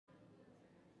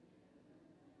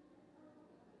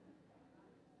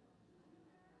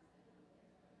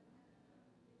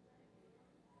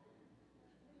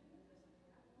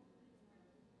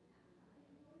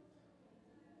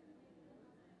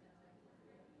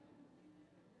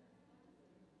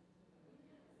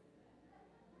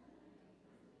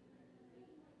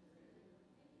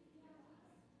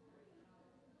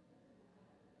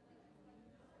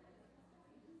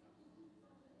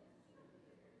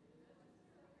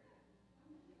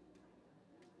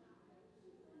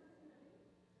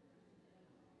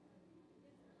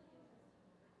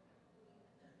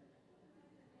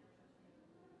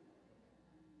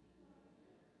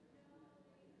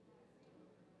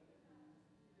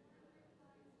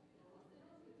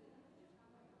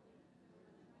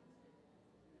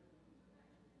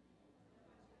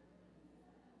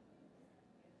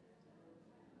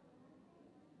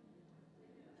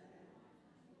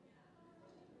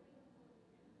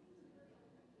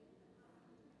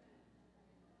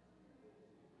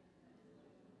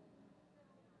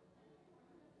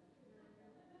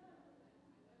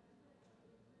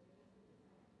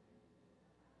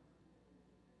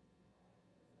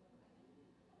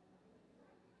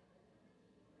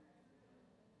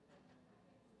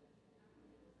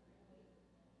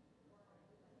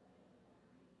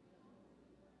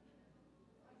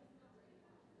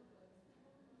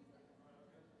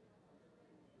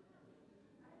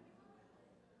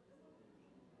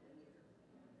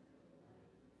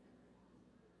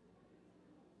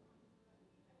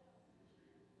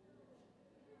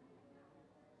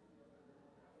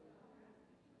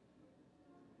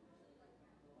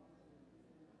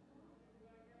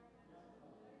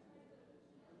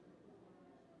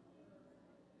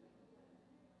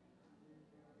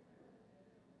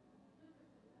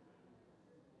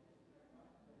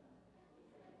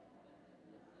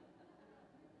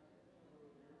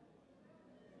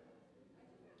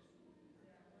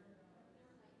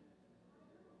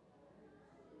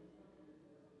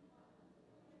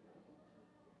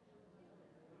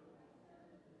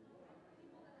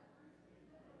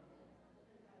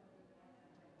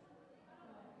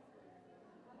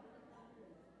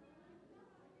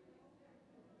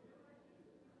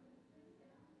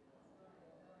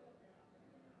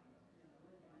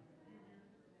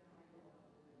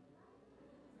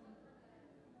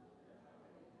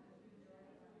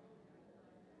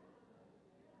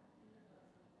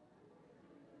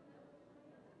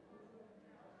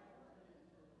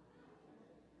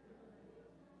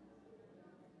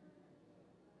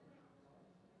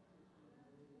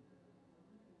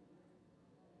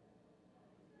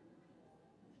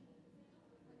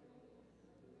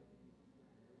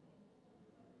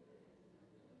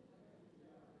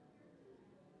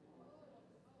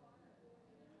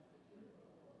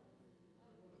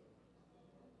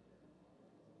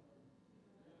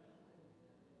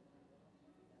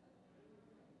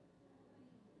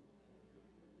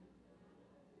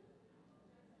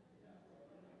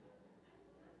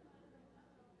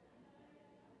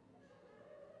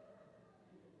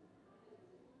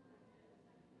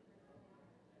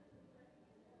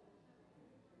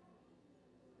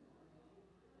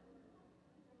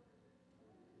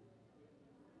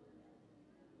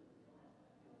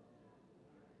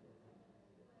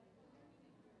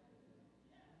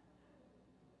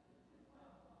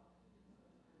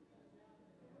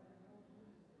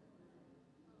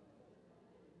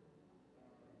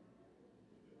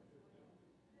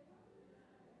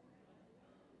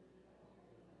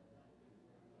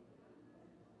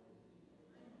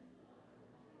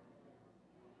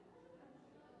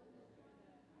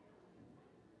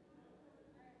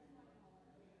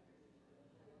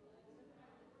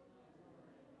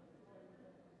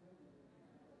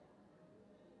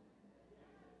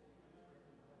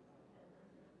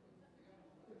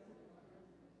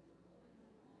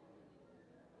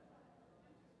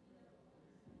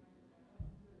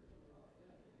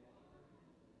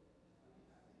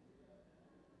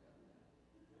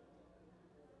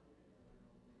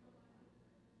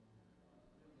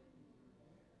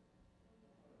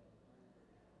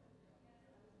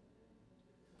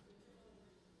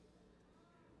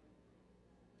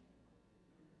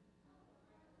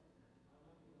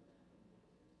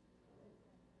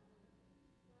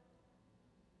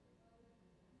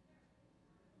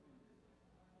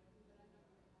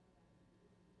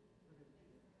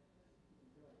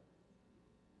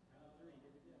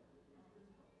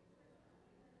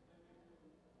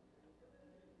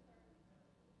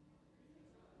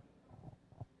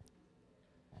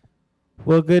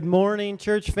Well, good morning,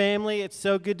 church family. It's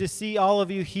so good to see all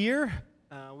of you here.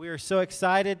 We are so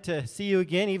excited to see you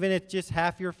again, even if it's just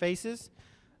half your faces.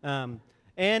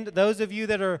 And those of you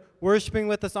that are worshiping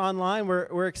with us online,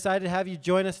 we're excited to have you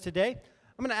join us today.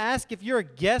 I'm going to ask if you're a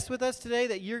guest with us today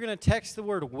that you're going to text the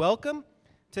word welcome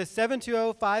to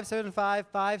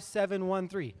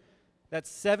 720-575-5713.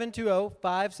 That's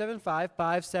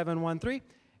 720-575-5713.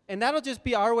 And that'll just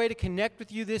be our way to connect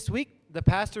with you this week. The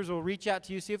pastors will reach out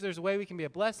to you, see if there's a way we can be a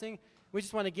blessing. We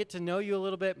just want to get to know you a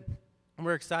little bit, and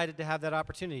we're excited to have that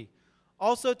opportunity.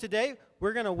 Also today,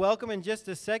 we're going to welcome in just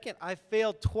a second. I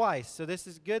failed twice, so this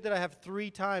is good that I have 3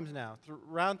 times now.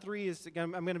 Round 3 is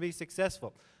I'm going to be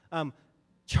successful.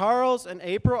 Charles and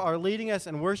April are leading us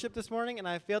in worship this morning, and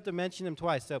I failed to mention them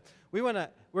twice. So we're going to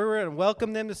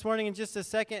welcome them this morning in just a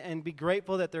second and be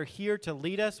grateful that they're here to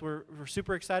lead us. We're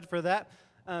super excited for that.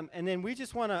 And then we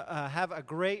just want to have a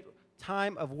great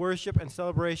time of worship and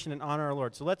celebration and honor our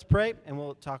Lord. So let's pray, and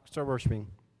we'll start worshiping.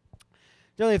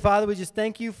 Dear Heavenly Father, we just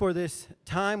thank you for this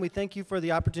time. We thank you for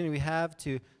the opportunity we have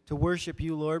to worship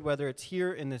you, Lord, whether it's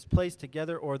here in this place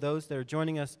together or those that are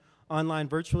joining us online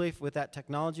virtually with that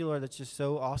technology, Lord. That's just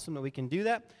so awesome that we can do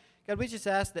that. God, we just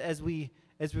ask that as we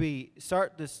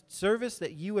start this service,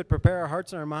 that you would prepare our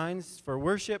hearts and our minds for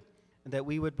worship, and that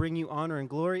we would bring you honor and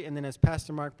glory. And then as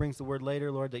Pastor Mark brings the word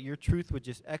later, Lord, that your truth would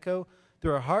just echo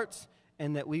through our hearts,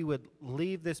 and that we would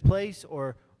leave this place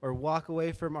or walk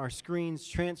away from our screens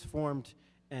transformed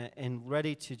and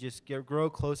ready to just grow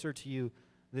closer to you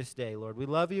this day, Lord. We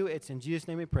love you. It's in Jesus'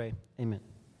 name we pray. Amen.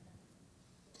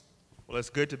 Well, it's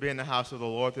good to be in the house of the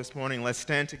Lord this morning. Let's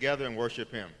stand together and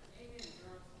worship him.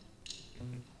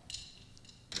 Amen.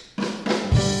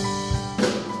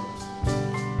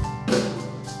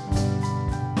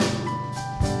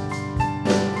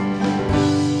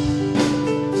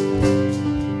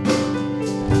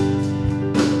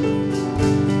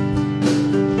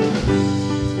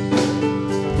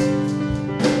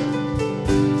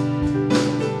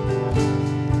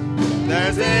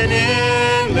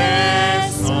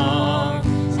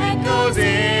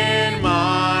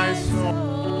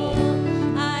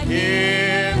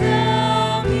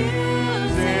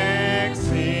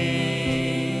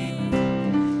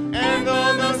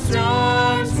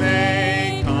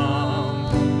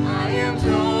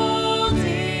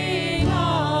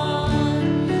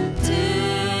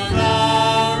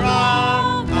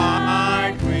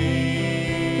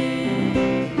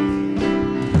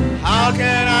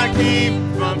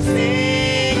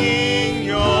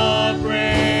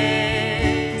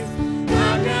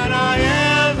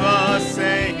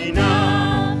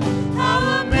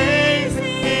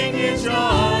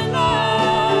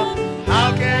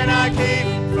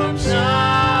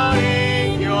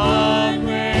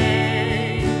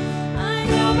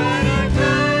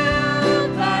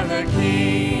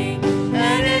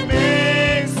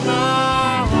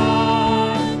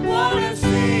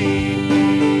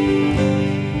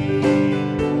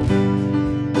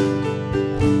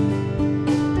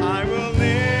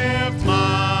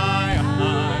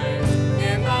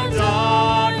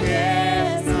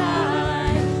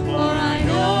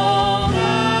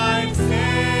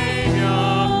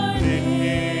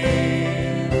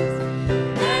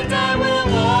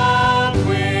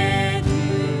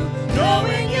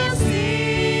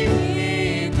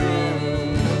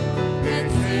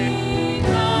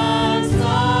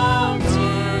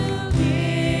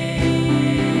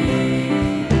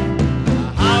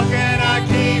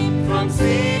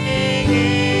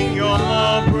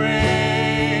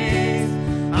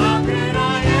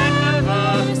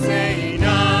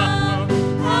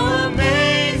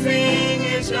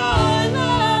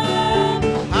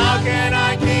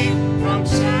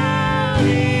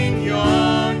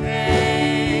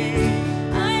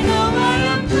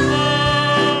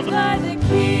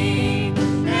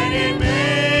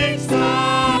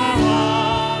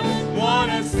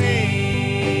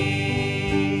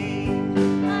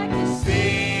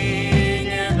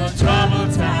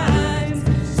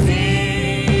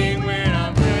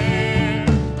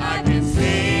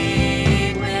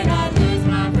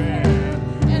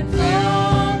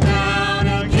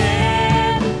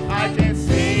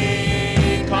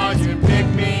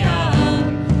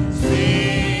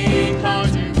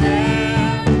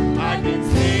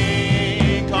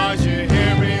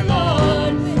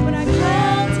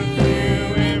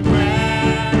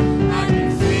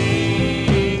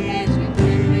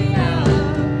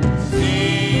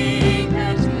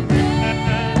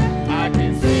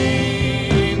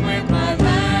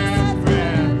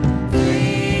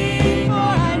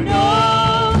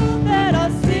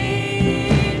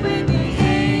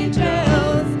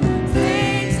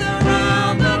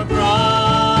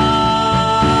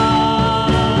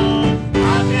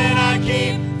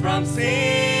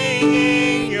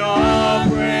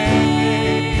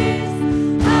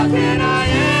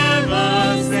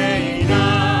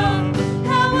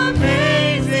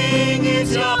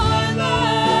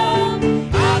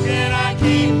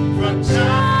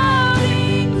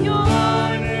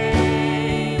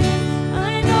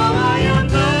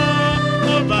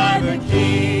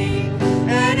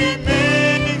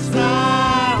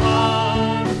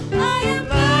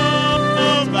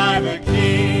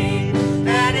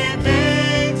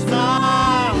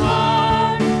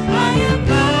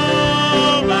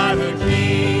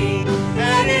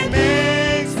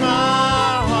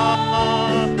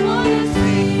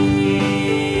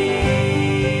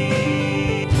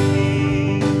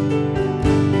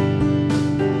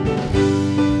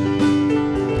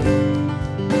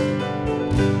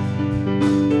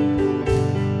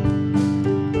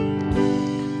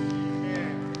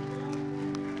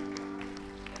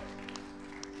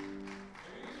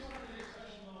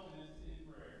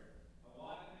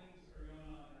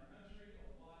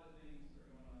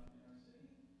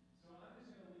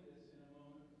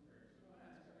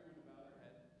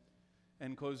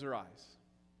 and close their eyes.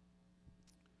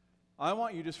 I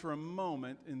want you just for a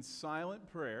moment in silent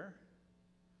prayer,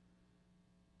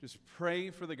 just pray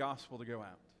for the gospel to go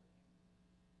out.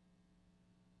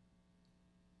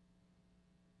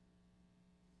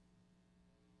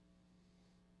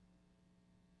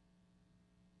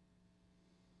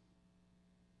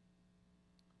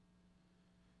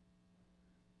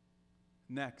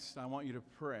 Next, I want you to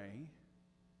pray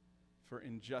for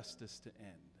injustice to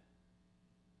end.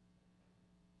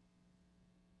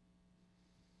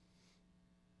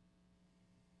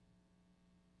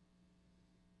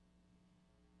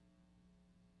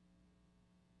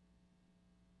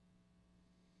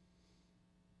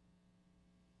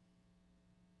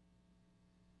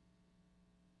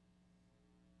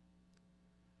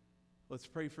 Let's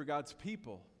pray for God's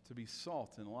people to be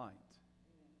salt and light.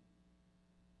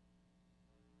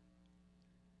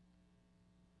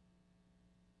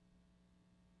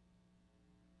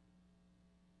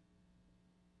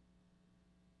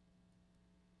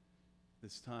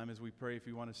 This time as we pray, if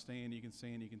you want to stand, you can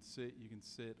stand, you can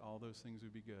sit, all those things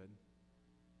would be good.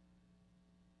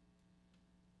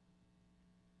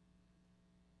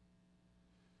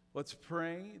 Let's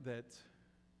pray that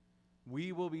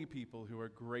we will be people who are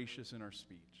gracious in our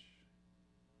speech.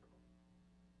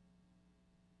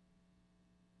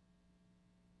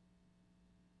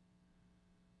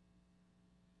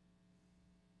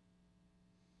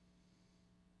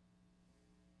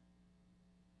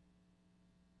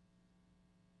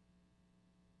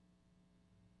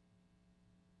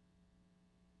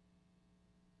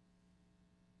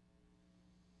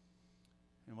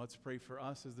 And let's pray for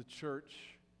us as the church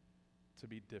to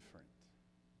be different.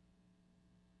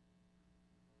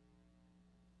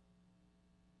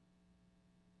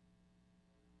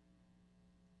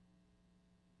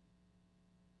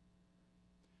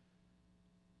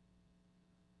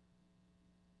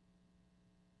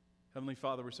 Heavenly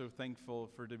Father, we're so thankful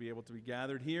to be able to be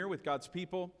gathered here with God's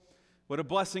people. What a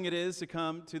blessing it is to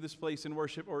come to this place in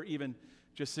worship, or even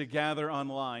just to gather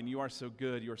online. You are so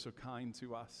good. You are so kind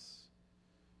to us.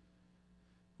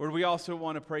 Lord, we also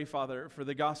want to pray, Father, for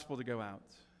the gospel to go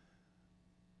out.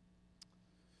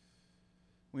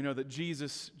 We know that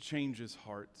Jesus changes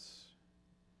hearts.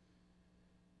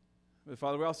 But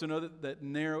Father, we also know that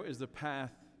narrow is the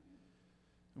path,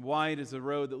 and wide is the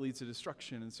road that leads to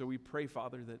destruction. And so we pray,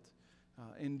 Father, that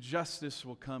injustice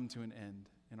will come to an end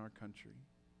in our country.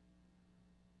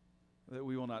 That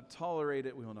we will not tolerate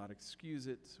it, we will not excuse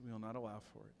it, we will not allow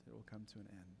for it. It will come to an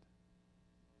end.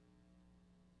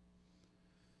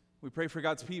 We pray for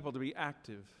God's people to be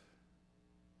active,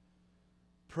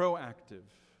 proactive,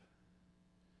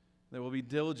 that we'll be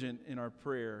diligent in our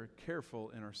prayer,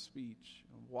 careful in our speech,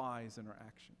 and wise in our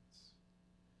actions.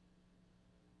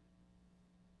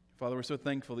 Father, we're so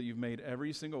thankful that you've made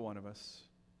every single one of us,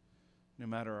 no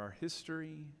matter our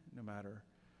history, no matter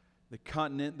the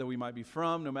continent that we might be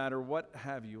from, no matter what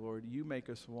have you, Lord, you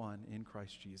make us one in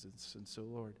Christ Jesus. And so,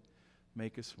 Lord,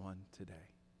 make us one today.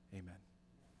 Amen.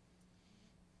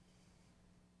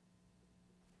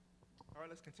 All right,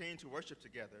 let's continue to worship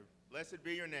together. Blessed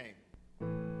be your name.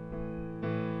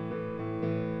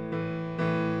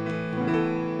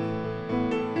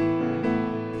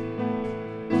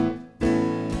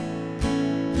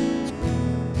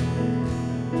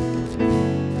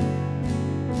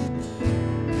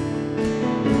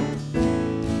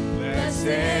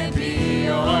 Blessed be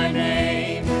your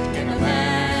name in a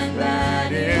land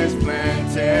that is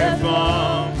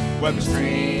plentiful, where the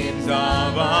streams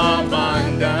of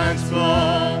abundance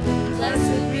flow.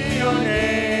 Blessed be your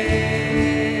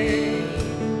name.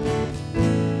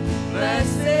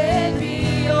 Blessed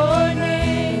be your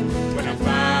name when I'm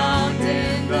found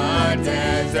in the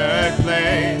desert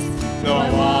place. Though I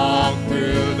walk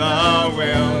through the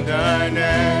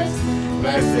wilderness,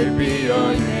 blessed be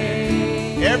your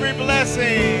name. Every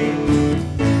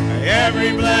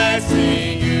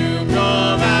blessing you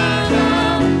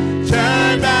command,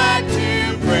 turn back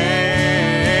to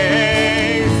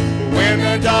praise. When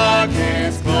the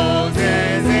darkness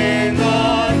closes in,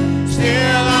 Lord,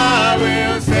 still I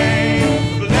will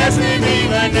say, blessed be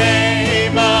the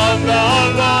name of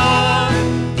the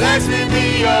Lord. Blessed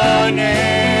be your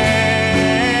name.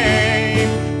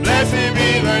 Blessed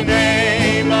be the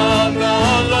name of the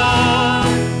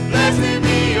Lord. Blessed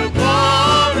be your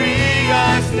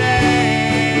glorious name.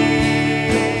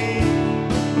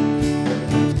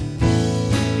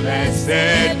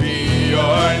 Blessed be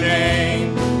your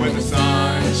name when the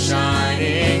sun's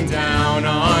shining down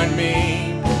on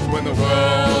me, when the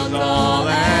world's all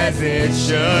as it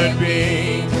should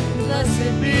be.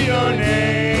 Blessed be your name.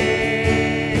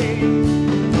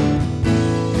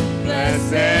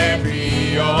 Blessed be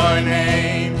the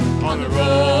name on the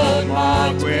road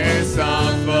marked with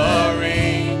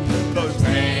suffering, those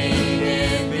pain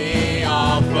in the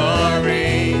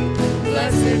offering.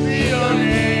 Blessed be your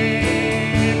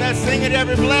name. Let's sing it,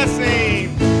 every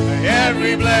blessing.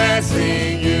 Every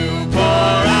blessing you pour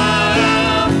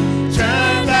out,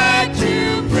 turn back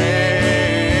to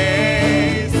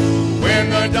praise. When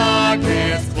the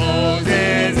darkness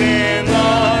closes in,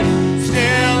 Lord,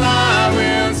 still I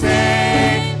will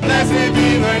say, blessed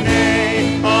be the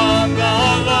name of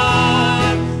the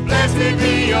Lord. Blessed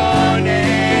be your name.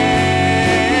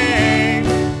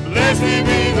 Blessed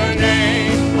be the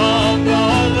name of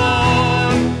the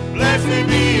Lord. Blessed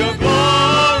be your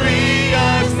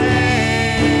glorious name.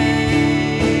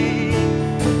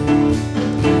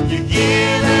 You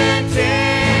give and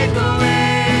take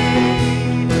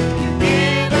away. You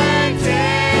give and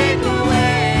take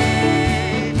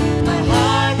away. My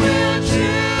heart will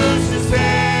choose to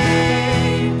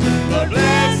say, Lord,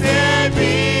 blessed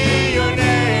be your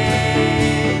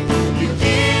name. You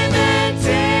give and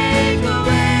take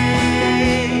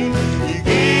away. You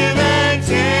give and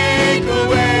take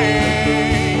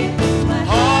away. My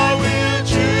heart will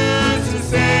choose to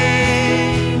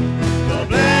say, Lord,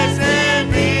 blessed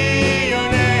be your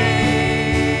name.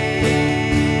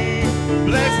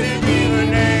 Blessed be the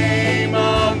name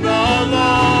of the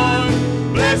Lord.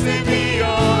 Blessed be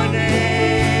your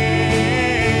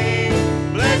name.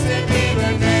 Blessed be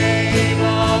the name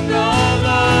of the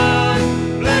Lord.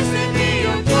 Blessed be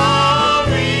your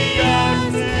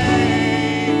glorious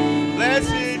name.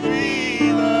 Blessed be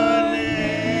the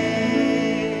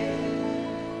name.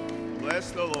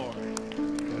 Bless the Lord.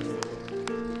 Bless the Lord.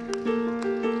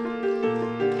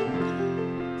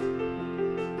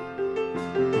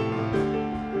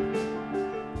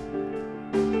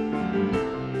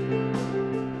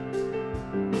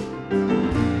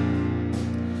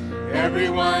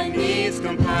 Everyone needs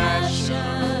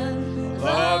compassion,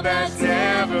 love that's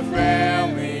never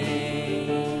failing.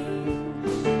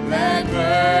 Let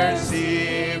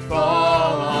mercy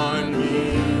fall on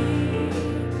me.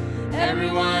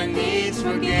 Everyone needs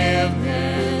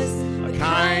forgiveness, the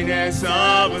kindness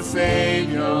of a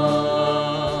Savior,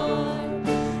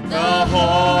 the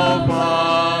hope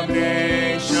of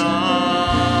nations.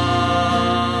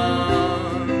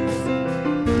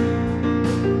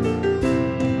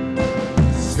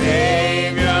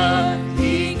 Savior,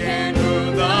 He can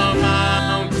move the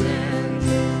mountains.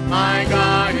 My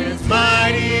God is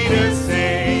mighty to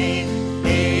save.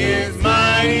 He is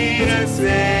mighty to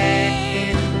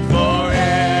save.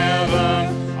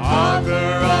 Forever,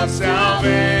 author of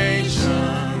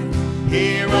salvation.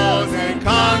 He rose and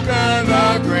conquered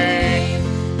the grave.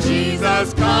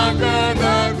 Jesus conquered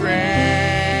the grave.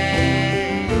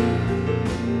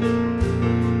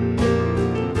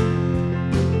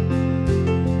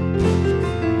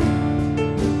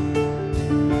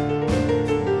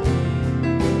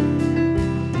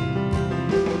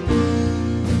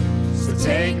 So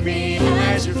take me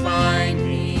as you find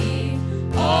me,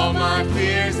 all my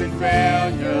fears and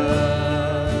failures.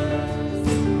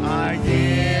 I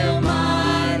give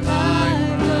my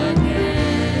life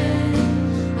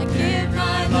again. I give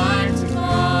my life to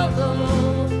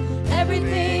follow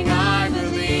everything I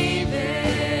believe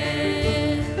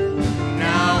in.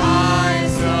 Now I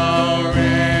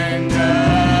surrender.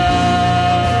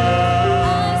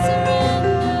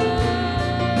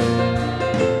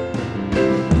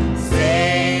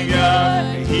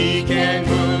 Savior, He can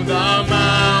move the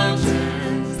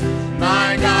mountains.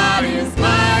 My God is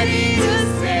mighty to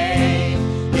save.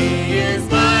 He is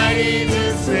mighty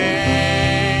to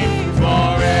save.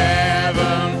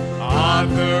 Forever,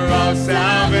 author of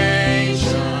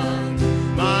salvation.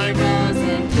 My God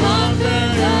has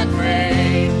conquered the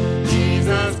grave.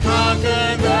 Jesus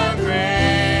conquered the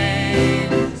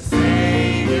grave.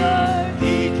 Savior,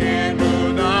 He can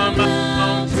move the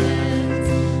mountains.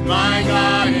 My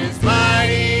God is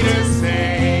mighty to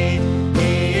save.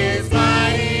 He is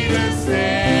mighty to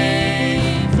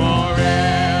save.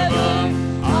 Forever,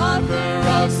 author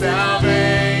of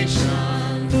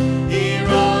salvation. He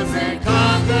rose and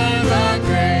conquered the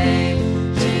grave.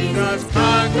 Jesus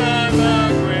conquered the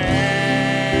grave.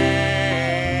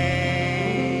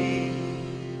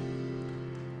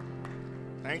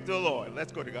 Thank the Lord.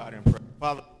 Let's go to God in prayer.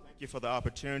 Father, thank you for the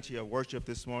opportunity of worship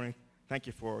this morning. Thank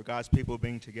you for God's people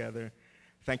being together.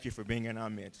 Thank you for being in our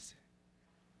midst.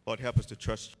 Lord, help us to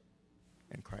trust you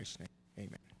in Christ's name.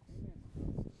 Amen.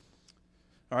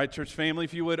 All right, church family,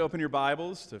 if you would open your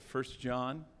Bibles to 1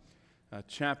 John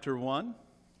chapter 1.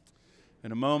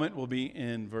 In a moment, we'll be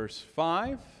in verse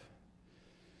 5.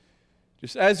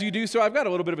 just as you do so, I've got a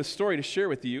little bit of a story to share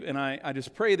with you, and I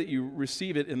just pray that you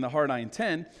receive it in the heart I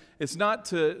intend. It's not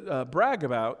to brag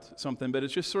about something, but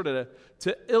it's just sort of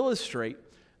to illustrate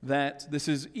that this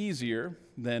is easier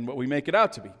than what we make it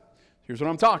out to be. Here's what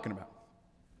I'm talking about.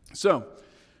 So,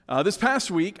 this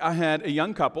past week, I had a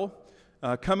young couple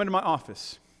come into my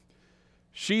office.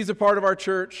 She's a part of our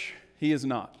church. He is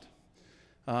not.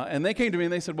 And they came to me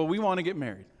and they said, well, we want to get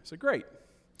married. I said, great.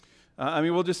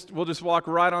 We'll just walk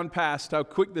right on past how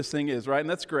quick this thing is, right? And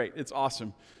that's great. It's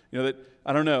awesome. That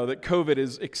COVID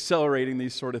is accelerating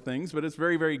these sort of things, but it's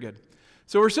very, very good.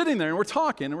 So we're sitting there and we're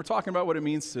talking about what it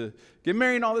means to get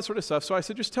married and all this sort of stuff. So I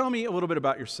said, just tell me a little bit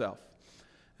about yourself.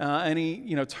 And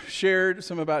he, shared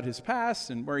some about his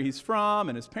past and where he's from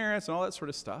and his parents and all that sort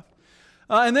of stuff.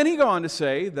 And then he go on to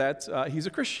say that he's a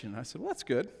Christian. I said, well, that's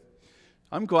good.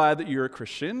 I'm glad that you're a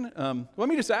Christian. Let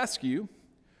me just ask you,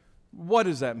 what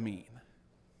does that mean?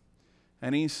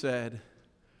 And he said,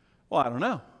 well, I don't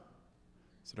know.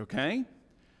 I said, okay. I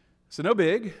said, no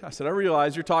big. I said, I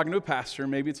realize you're talking to a pastor.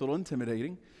 Maybe it's a little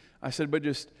intimidating. I said, but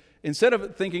just instead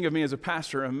of thinking of me as a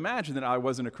pastor, imagine that I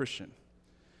wasn't a Christian.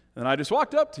 And I just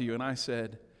walked up to you and I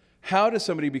said, how does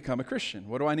somebody become a Christian?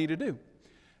 What do I need to do?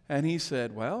 And he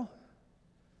said, well,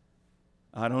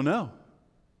 I don't know.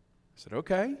 I said,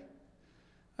 okay.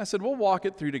 I said, we'll walk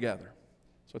it through together.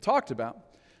 So I talked about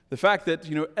the fact that,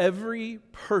 every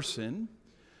person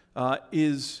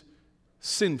is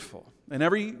sinful. And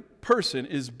every person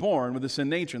is born with a sin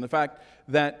nature. And the fact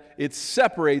that it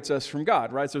separates us from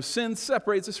God, right? So sin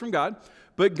separates us from God.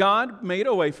 But God made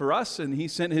a way for us, and he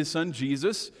sent his son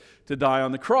Jesus to die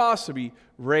on the cross, to be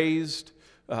raised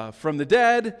from the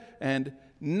dead. And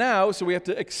now, so we have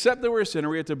to accept that we're a sinner.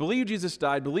 We have to believe Jesus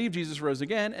died, believe Jesus rose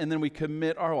again, and then we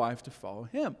commit our life to follow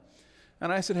him.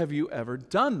 And I said, have you ever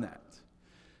done that?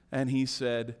 And he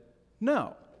said,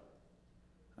 no.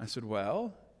 I said,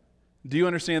 well, do you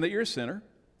understand that you're a sinner?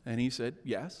 And he said,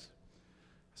 yes.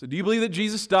 I said, do you believe that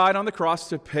Jesus died on the cross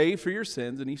to pay for your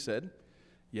sins? And he said,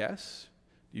 yes.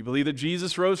 Do you believe that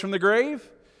Jesus rose from the grave?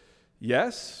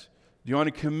 Yes. Do you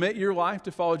want to commit your life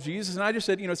to follow Jesus? And I just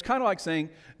said, it's kind of like saying,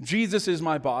 Jesus is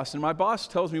my boss, and my boss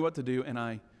tells me what to do, and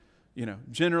I,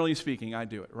 generally speaking, I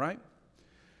do it, right?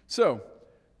 So,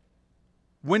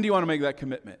 when do you want to make that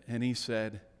commitment? And he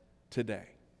said, today.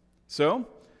 So,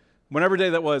 whenever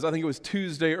day that was, I think it was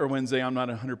Tuesday or Wednesday, I'm not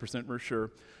 100%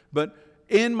 sure, but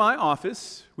in my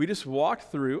office, we just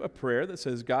walked through a prayer that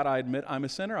says, God, I admit I'm a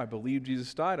sinner. I believe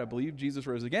Jesus died. I believe Jesus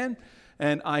rose again.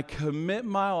 And I commit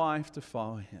my life to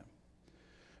follow him.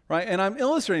 Right? And I'm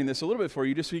illustrating this a little bit for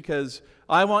you just because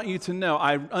I want you to know,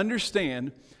 I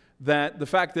understand that the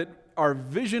fact that our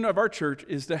vision of our church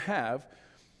is to have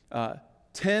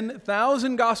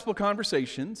 10,000 gospel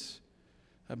conversations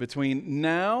between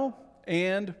now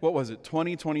and,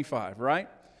 2025, right?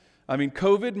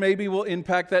 COVID maybe will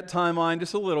impact that timeline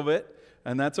just a little bit,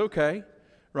 and that's okay,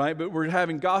 right? But we're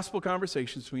having gospel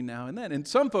conversations between now and then. And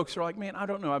some folks are like, man, I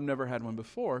don't know, I've never had one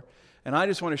before. And I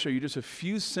just want to show you just a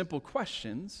few simple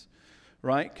questions,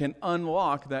 right, can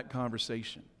unlock that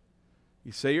conversation.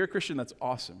 You say you're a Christian, that's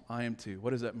awesome. I am too. What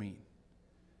does that mean?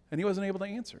 And he wasn't able to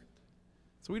answer it.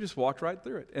 So we just walked right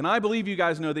through it. And I believe you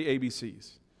guys know the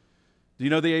ABCs. Do you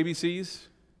know the ABCs?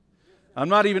 I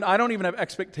don't even have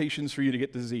expectations for you to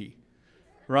get to Z,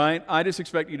 right? I just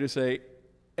expect you to say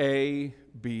A,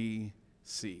 B,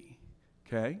 C,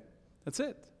 okay? That's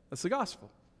it. That's the gospel,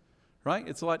 right?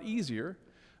 It's a lot easier,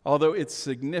 although it's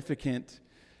significant.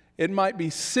 It might be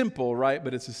simple, right?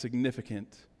 But it's a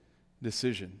significant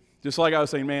decision. Just like I was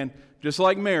saying, man, just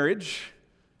like marriage,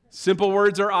 simple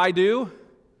words are I do,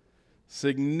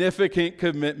 significant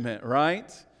commitment, right?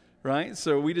 Right?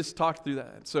 So we just talked through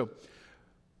that. So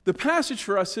the passage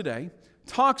for us today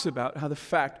talks about how the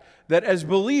fact that as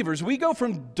believers, we go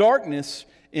from darkness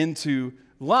into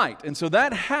light. And so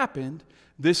that happened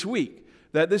this week,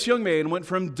 that this young man went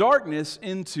from darkness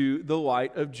into the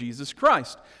light of Jesus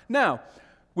Christ. Now,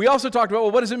 we also talked about,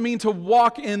 well, what does it mean to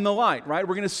walk in the light, right?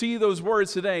 We're going to see those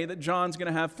words today that John's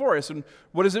going to have for us. And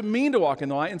what does it mean to walk in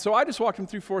the light? And so I just walked him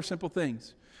through 4 simple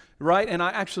things, right? And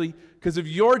I actually, because of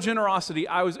your generosity,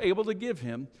 I was able to give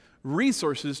him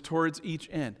resources towards each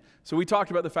end. So we talked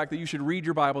about the fact that you should read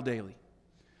your Bible daily.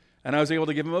 And I was able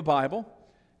to give him a Bible,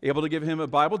 able to give him a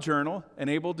Bible journal, and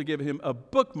able to give him a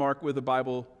bookmark with a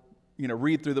Bible,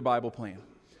 read through the Bible plan.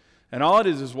 And all it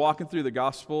is walking through the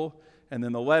gospel and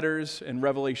then the letters and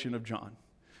revelation of John.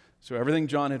 So everything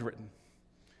John had written.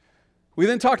 We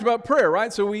then talked about prayer,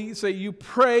 right? So we say you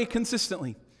pray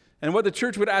consistently. And what the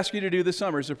church would ask you to do this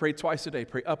summer is to pray twice a day.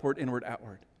 Pray upward, inward,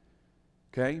 outward.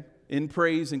 Okay? In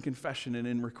praise and confession and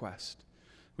in request.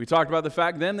 We talked about the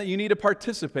fact then that you need to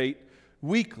participate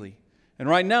weekly. And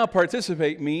right now,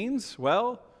 participate means,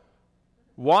 well,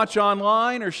 watch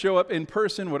online or show up in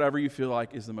person, whatever you feel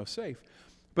like is the most safe.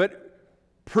 But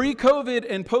pre-COVID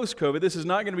and post-COVID, this is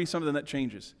not going to be something that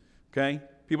changes, okay?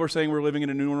 People are saying we're living in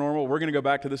a new normal. We're going to go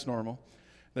back to this normal,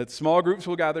 that small groups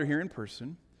will gather here in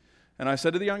person. And I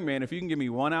said to the young man, if you can give me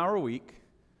 1 hour a week,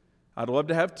 I'd love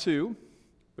to have 2,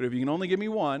 but if you can only give me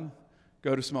 1,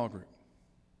 go to small group.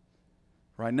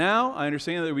 Right now, I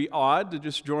understand that it would be odd to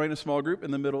just join a small group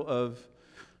in the middle of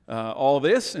all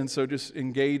this, and so just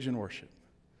engage in worship,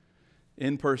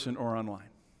 in person or online.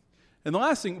 And the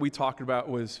last thing we talked about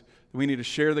was that we need to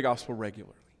share the gospel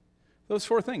regularly. Those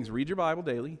 4 things: read your Bible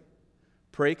daily,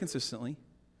 pray consistently,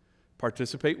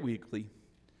 participate weekly,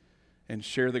 and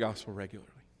share the gospel regularly.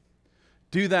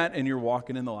 Do that and you're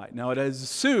walking in the light. Now, it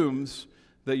assumes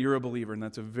that you're a believer, and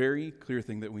that's a very clear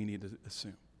thing that we need to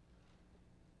assume.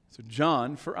 So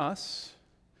John, for us,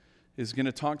 is going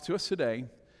to talk to us today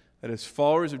that as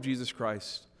followers of Jesus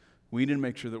Christ, we need to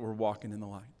make sure that we're walking in the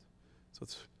light. So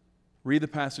let's read the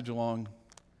passage along,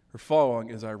 or follow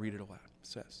along as I read it aloud. It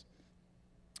says,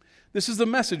 "This is the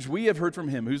message we have heard from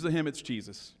him." Who's the him? It's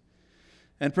Jesus.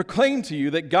 "And proclaim to you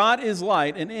that God is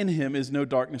light, and in him is no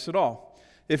darkness at all.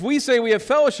 If we say we have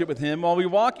fellowship with him while we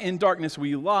walk in darkness,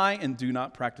 we lie and do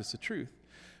not practice the truth.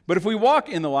 But if we walk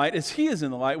in the light as he is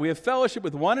in the light, we have fellowship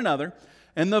with one another,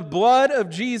 and the blood of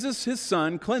Jesus, his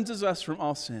Son, cleanses us from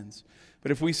all sins.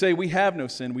 But if we say we have no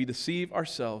sin, we deceive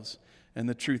ourselves, and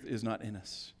the truth is not in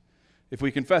us. If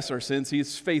we confess our sins, he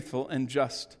is faithful and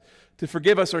just to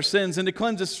forgive us our sins and to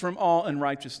cleanse us from all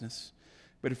unrighteousness.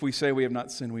 But if we say we have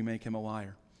not sinned, we make him a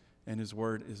liar, and his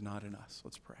word is not in us."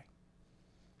 Let's pray.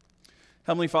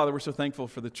 Heavenly Father, we're so thankful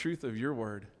for the truth of your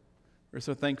word. We're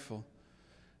so thankful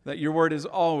that your word is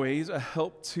always a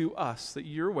help to us, that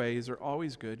your ways are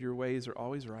always good, your ways are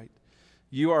always right.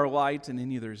 You are light, and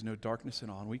in you there is no darkness at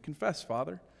all. And we confess,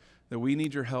 Father, that we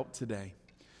need your help today.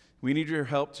 We need your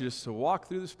help just to walk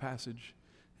through this passage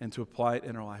and to apply it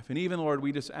in our life. And even, Lord,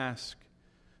 we just ask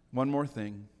one more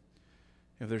thing.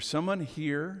 If there's someone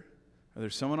here or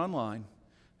there's someone online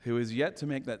who is yet to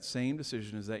make that same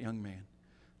decision as that young man,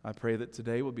 I pray that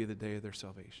today will be the day of their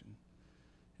salvation.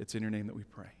 It's in your name that we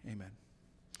pray. Amen.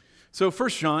 So 1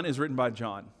 John is written by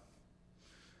John.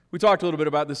 We talked a little bit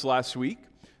about this last week,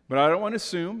 but I don't want to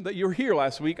assume that you were here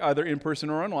last week, either in person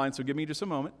or online, so give me just a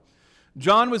moment.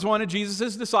 John was one of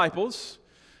Jesus' disciples.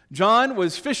 John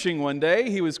was fishing one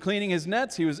day. He was cleaning his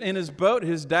nets. He was in his boat.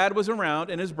 His dad was around,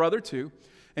 and his brother too.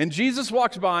 And Jesus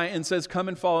walks by and says, "Come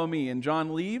and follow me." And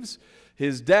John leaves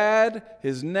his dad,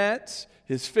 his nets,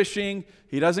 his fishing.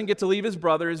 He doesn't get to leave his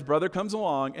brother. His brother comes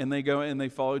along, and they go and they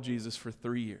follow Jesus for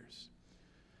 3 years.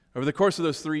 Over the course of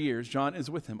those 3 years, John is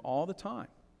with him all the time.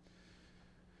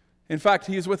 In fact,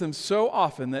 he is with him so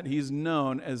often that he's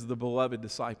known as the beloved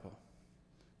disciple.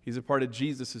 He's a part of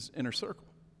Jesus' inner circle.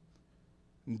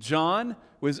 And John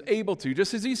was able to,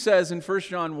 just as he says in 1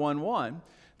 John 1:1,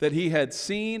 that he had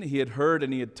seen, he had heard,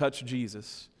 and he had touched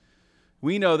Jesus.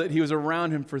 We know that he was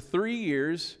around him for 3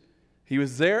 years. He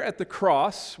was there at the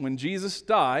cross when Jesus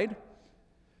died.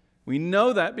 We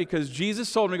know that because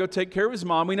Jesus told him to go take care of his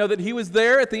mom. We know that he was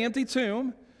there at the empty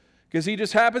tomb because he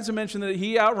just happens to mention that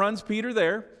he outruns Peter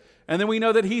there. And then we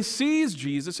know that he sees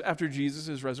Jesus after Jesus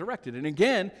is resurrected. And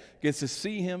again, gets to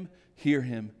see him, hear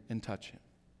him, and touch him.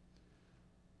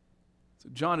 So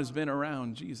John has been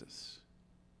around Jesus.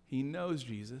 He knows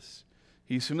Jesus.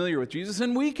 He's familiar with Jesus.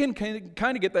 And we can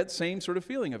kind of get that same sort of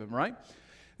feeling of him, right?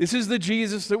 This is the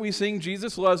Jesus that we sing,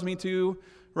 "Jesus loves me too,"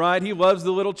 right? He loves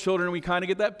the little children. We kind of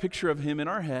get that picture of him in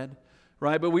our head,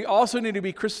 right? But we also need to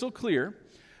be crystal clear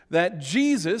that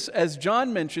Jesus, as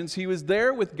John mentions, he was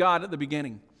there with God at the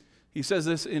beginning. He says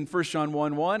this in 1 John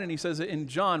 1:1, and he says it in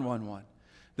John 1:1,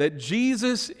 that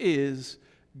Jesus is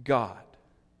God.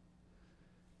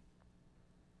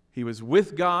 He was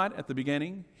with God at the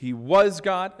beginning. He was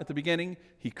God at the beginning.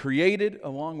 He created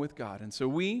along with God. And so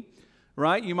we,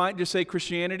 right, you might just say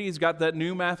Christianity has got that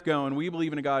new math going. We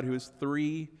believe in a God who is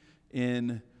 3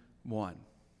 in 1.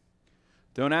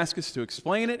 Don't ask us to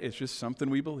explain it. It's just something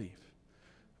we believe.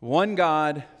 One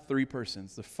God, 3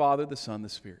 persons, the Father, the Son, the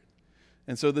Spirit.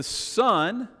 And so the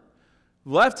Son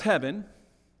left heaven,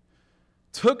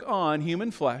 took on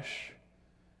human flesh,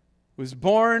 was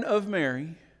born of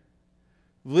Mary,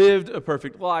 lived a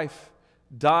perfect life,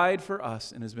 died for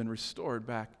us, and has been restored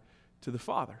back to the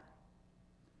Father.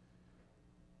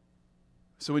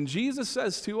 So when Jesus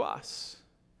says to us,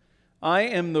 "I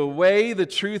am the way, the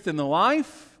truth, and the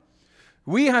life,"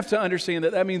 we have to understand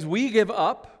that that means we give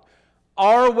up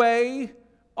our way,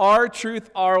 our truth,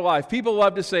 our life. People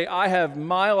love to say, "I have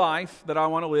my life that I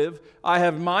want to live. I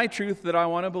have my truth that I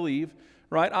want to believe."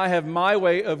 right? I have my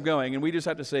way of going. And we just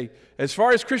have to say, as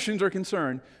far as Christians are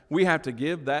concerned, we have to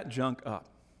give that junk up.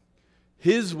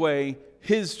 His way,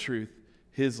 His truth,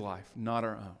 His life, not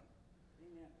our own.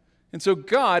 And so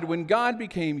God, when God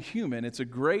became human, it's a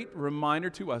great reminder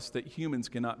to us that humans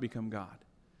cannot become God,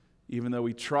 even though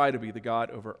we try to be the God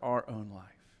over our own life.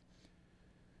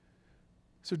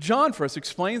 So John, for us,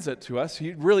 explains that to us.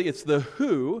 It's the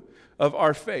who of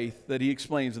our faith that he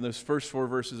explains in those first 4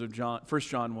 verses of 1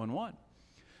 John 1:1.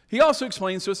 He also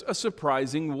explains to us a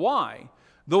surprising why,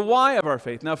 the why of our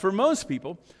faith. Now, for most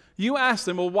people, you ask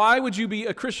them, well, why would you be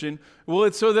a Christian? Well,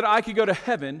 it's so that I could go to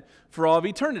heaven for all of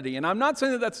eternity. And I'm not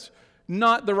saying that that's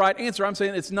not the right answer. I'm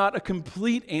saying it's not a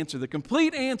complete answer. The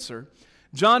complete answer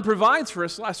John provides for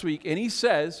us last week, and he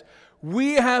says,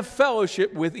 we have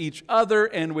fellowship with each other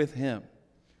and with Him.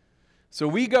 So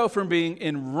we go from being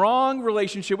in wrong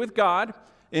relationship with God,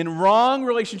 in wrong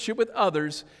relationship with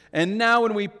others, and now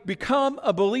when we become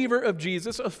a believer of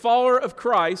Jesus, a follower of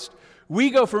Christ, we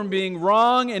go from being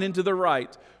wrong and into the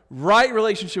right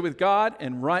relationship with God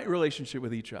and right relationship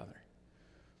with each other.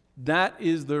 That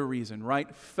is the reason,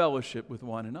 right fellowship with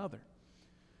one another.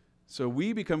 So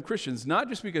we become Christians not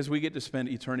just because we get to spend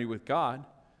eternity with God,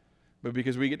 but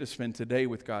because we get to spend today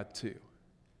with God too.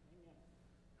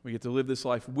 We get to live this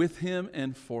life with Him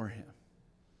and for Him.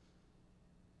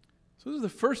 So those are the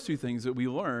first 2 things that we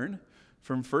learn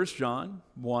from 1 John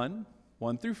 1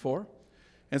 through 4.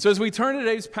 And so as we turn to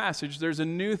today's passage, there's a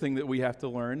new thing that we have to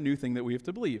learn, new thing that we have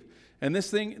to believe. And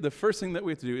this thing, the first thing that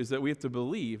we have to do is that we have to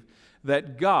believe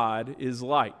that God is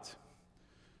light.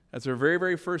 That's our very,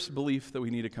 very first belief that we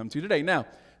need to come to today. Now,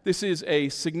 this is a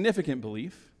significant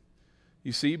belief,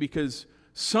 you see, because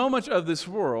so much of this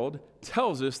world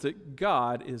tells us that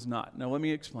God is not. Now, let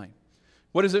me explain.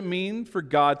 What does it mean for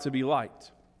God to be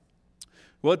light?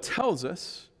 Well, it tells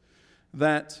us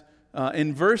that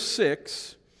in verse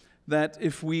 6, that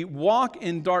if we walk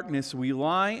in darkness, we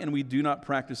lie and we do not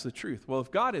practice the truth. Well,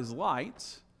 if God is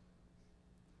light,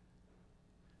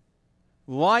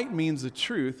 light means the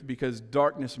truth because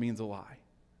darkness means a lie.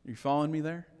 Are you following me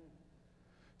there?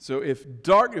 So if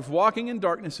walking in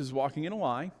darkness is walking in a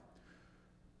lie,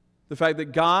 the fact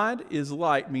that God is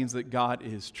light means that God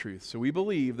is truth. So we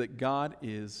believe that God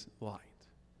is light.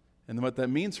 And then what that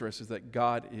means for us is that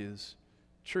God is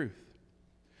truth.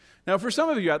 Now, for some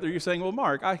of you out there, you're saying, well,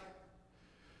 Mark,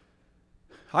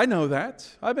 I know that.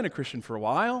 I've been a Christian for a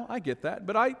while. I get that.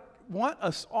 But I want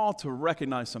us all to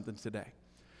recognize something today.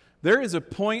 There is a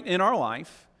point in our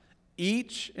life,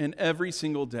 each and every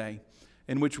single day,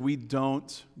 in which we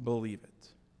don't believe it.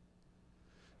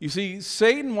 You see,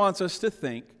 Satan wants us to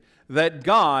think that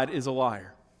God is a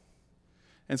liar.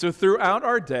 And so throughout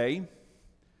our day,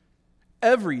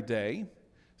 every day,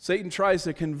 Satan tries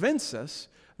to convince us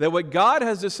that what God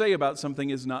has to say about something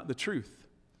is not the truth.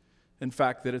 In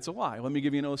fact, that it's a lie. Let me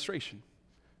give you an illustration.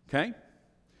 Okay?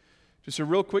 Just a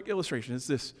real quick illustration. It's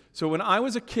this. So when I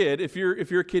was a kid, if you're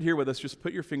a kid here with us, just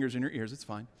put your fingers in your ears. It's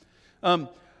fine.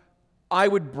 I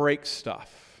would break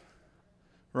stuff.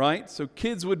 Right? So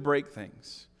kids would break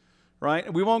things.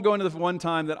 Right? We won't go into the one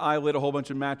time that I lit a whole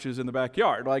bunch of matches in the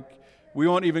backyard. Like, we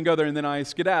won't even go there, and then I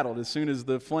skedaddled as soon as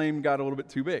the flame got a little bit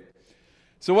too big.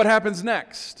 So what happens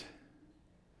next?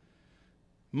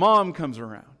 Mom comes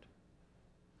around.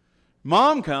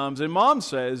 Mom comes, and Mom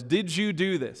says, "Did you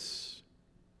do this?"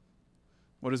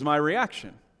 What is my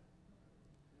reaction?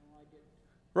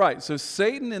 Right, so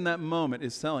Satan in that moment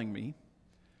is telling me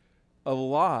a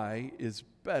lie is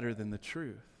better than the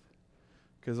truth.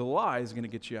 Because a lie is going to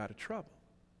get you out of trouble.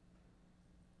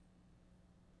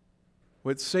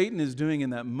 What Satan is doing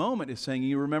in that moment is saying,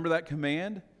 you remember that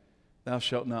command? Thou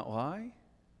shalt not lie?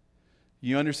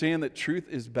 You understand that truth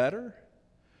is better?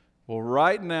 Well,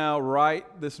 right now, right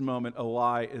this moment, a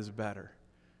lie is better.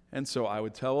 And so I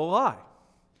would tell a lie.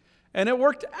 And it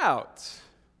worked out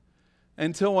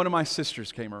until one of my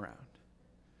sisters came around.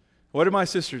 What did my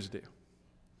sisters do?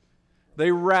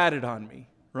 They ratted on me,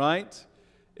 right?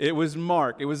 It was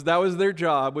Mark. That was their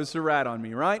job, was to rat on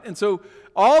me, right? And so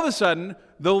all of a sudden,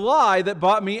 the lie that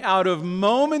brought me out of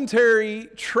momentary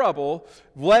trouble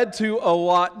led to a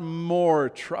lot more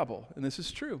trouble. And this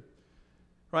is true,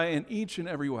 right? In each and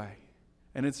every way.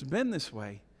 And it's been this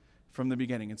way from the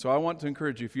beginning. And so I want to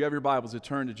encourage you, if you have your Bibles, to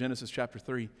turn to Genesis chapter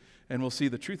 3, and we'll see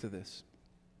the truth of this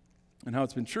and how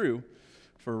it's been true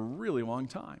for a really long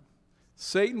time.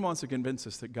 Satan wants to convince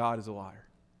us that God is a liar.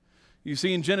 You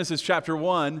see in Genesis chapter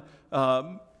 1,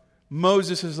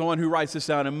 Moses is the one who writes this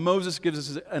down, and Moses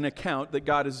gives us an account that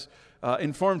God has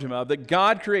informed him of, that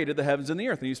God created the heavens and the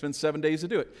earth, and he spent 7 days to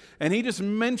do it. And he just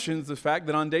mentions the fact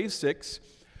that on day 6,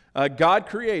 God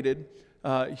created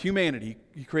humanity.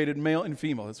 He created male and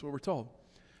female. That's what we're told.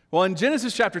 Well, in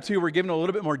Genesis chapter 2, we're given a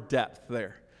little bit more depth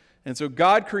there. And so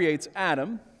God creates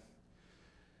Adam.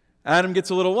 Adam gets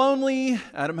a little lonely.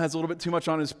 Adam has a little bit too much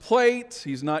on his plate.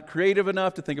 He's not creative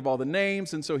enough to think of all the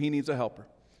names, and so he needs a helper.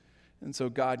 And so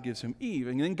God gives him Eve.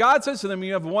 And then God says to them,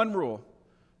 you have one rule,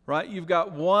 right? You've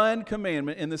got one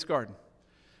commandment in this garden.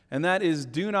 And that is,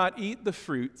 do not eat the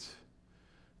fruit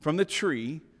from the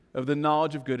tree of the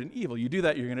knowledge of good and evil. You do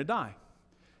that, you're going to die.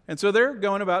 And so they're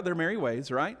going about their merry ways,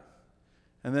 right?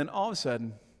 And then all of a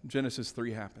sudden, Genesis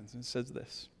 3 happens. And it says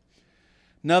this.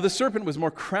 Now the serpent was more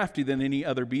crafty than any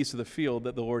other beast of the field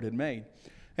that the Lord had made.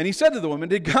 And he said to the woman,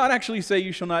 did God actually say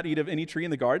you shall not eat of any tree in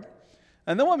the garden?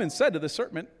 And the woman said to the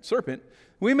serpent,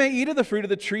 we may eat of the fruit of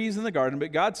the trees in the garden,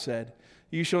 but God said,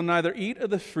 you shall neither eat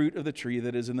of the fruit of the tree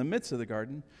that is in the midst of the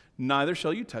garden, neither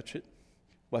shall you touch it,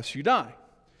 lest you die.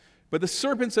 But the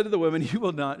serpent said to the woman, you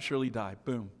will not surely die.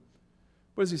 Boom.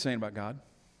 What is he saying about God?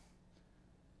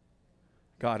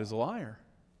 God is a liar.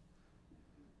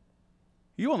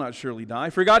 You will not surely die.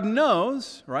 For God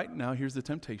knows, right now here's the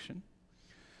temptation.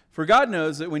 For God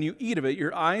knows that when you eat of it,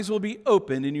 your eyes will be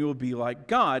opened and you will be like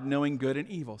God, knowing good and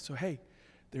evil. So hey,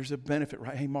 there's a benefit,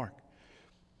 right? Hey, Mark,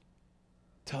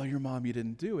 tell your mom you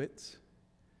didn't do it,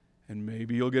 and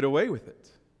maybe you'll get away with it,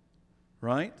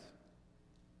 right?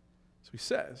 So he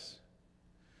says.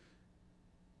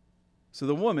 So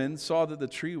the woman saw that the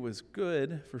tree was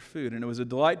good for food, and it was a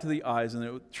delight to the eyes, and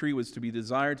the tree was to be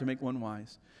desired to make one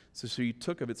wise. So she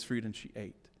took of its fruit and she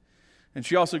ate. And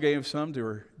she also gave some to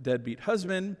her deadbeat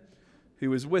husband who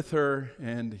was with her,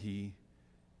 and he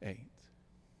ate.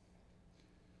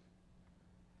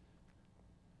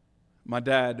 My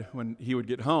dad, when he would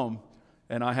get home,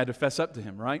 and I had to fess up to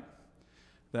him, right?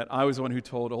 That I was the one who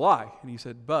told a lie. And he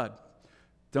said, Bud,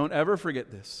 don't ever forget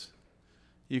this.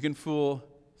 You can fool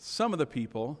some of the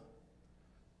people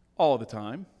all the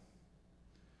time.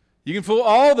 You can fool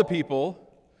all the people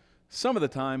some of the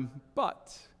time,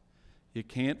 but you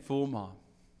can't fool mom.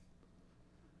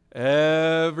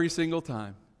 Every single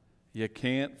time, you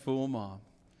can't fool mom.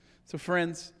 So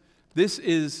friends, this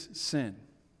is sin.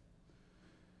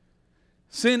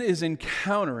 Sin is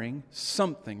encountering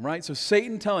something, right? So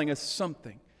Satan telling us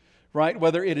something, right?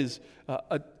 Whether it is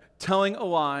telling a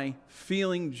lie,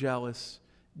 feeling jealous,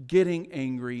 getting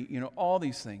angry, all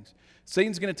these things.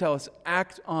 Satan's going to tell us,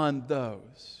 act on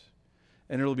those,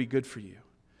 and it'll be good for you.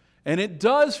 And it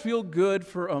does feel good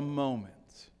for a moment.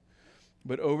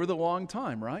 But over the long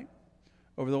time, right?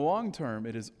 Over the long term,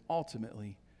 it is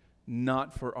ultimately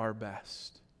not for our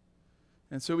best.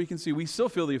 And so we can see we still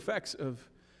feel the effects of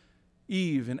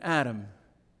Eve and Adam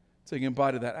taking a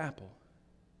bite of that apple.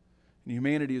 And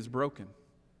humanity is broken.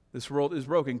 This world is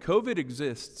broken. COVID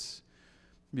exists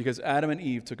because Adam and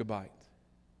Eve took a bite.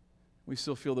 We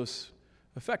still feel those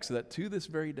effects of that to this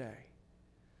very day.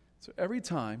 So every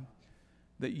time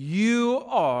that you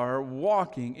are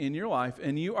walking in your life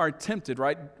and you are tempted,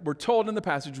 right? We're told in the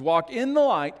passage, walk in the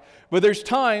light, but there's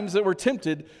times that we're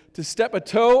tempted to step a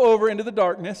toe over into the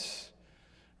darkness,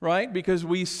 right? Because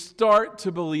we start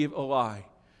to believe a lie.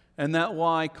 And that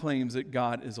lie claims that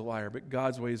God is a liar, but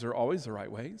God's ways are always the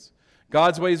right ways.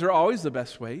 God's ways are always the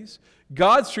best ways.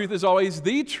 God's truth is always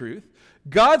the truth.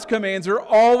 God's commands are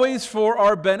always for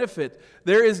our benefit.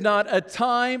 There is not a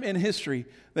time in history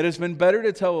that it's been better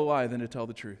to tell a lie than to tell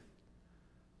the truth.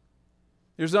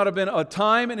 There's not been a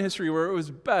time in history where it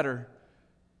was better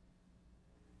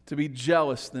to be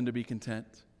jealous than to be content.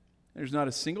 There's not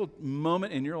a single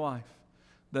moment in your life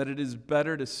that it is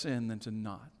better to sin than to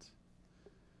not.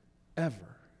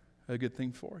 Ever a good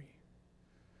thing for you.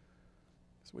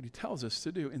 That's what he tells us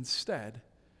to do. Instead,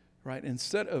 right,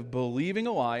 instead of believing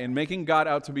a lie and making God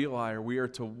out to be a liar, we are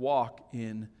to walk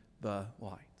in the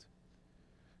light.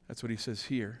 That's what he says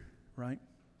here, right?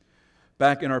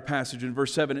 Back in our passage in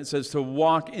verse 7, it says to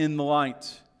walk in the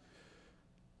light.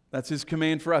 That's his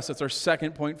command for us. That's our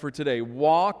second point for today.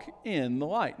 Walk in the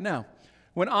light. Now,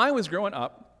 when I was growing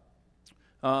up,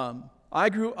 I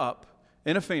grew up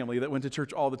in a family that went to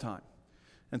church all the time.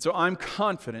 And so I'm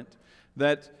confident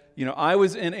that, I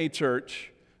was in a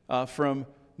church from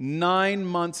 9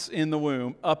 months in the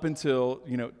womb up until,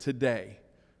 today,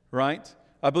 right?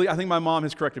 I think my mom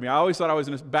has corrected me. I always thought I was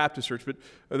in a Baptist church, but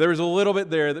there was a little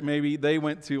bit there that maybe they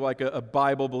went to like a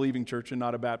Bible-believing church and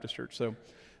not a Baptist church. So,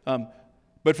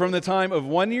 but from the time of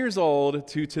 1 year old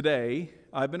to today,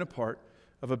 I've been a part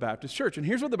of a Baptist church. And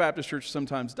here's what the Baptist church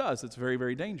sometimes does that's very,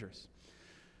 very dangerous.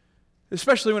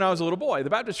 Especially when I was a little boy. The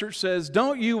Baptist church says,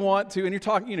 don't you want to, and you're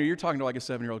talking to like a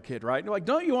 7-year-old kid, right? You're like,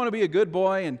 don't you want to be a good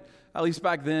boy? And at least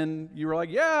back then, you were like,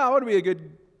 yeah, I want to be a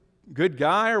good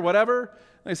guy or whatever.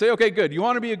 They say, okay, good. You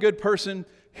want to be a good person?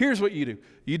 Here's what you do.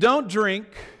 You don't drink,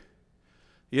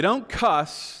 you don't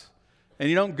cuss, and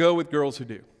you don't go with girls who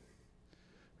do.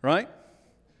 Right?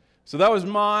 So that was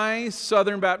my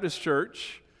Southern Baptist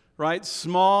church, right?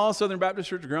 Small Southern Baptist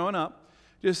church growing up.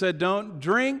 Just said, don't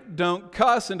drink, don't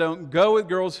cuss, and don't go with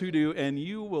girls who do, and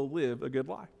you will live a good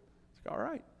life. It's like, all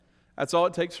right. That's all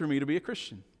it takes for me to be a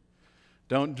Christian.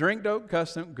 Don't drink, don't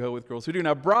cuss, don't go with girls who do.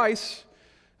 Now, Bryce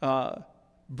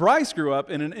grew up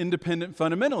in an independent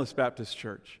fundamentalist Baptist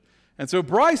church. And so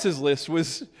Bryce's list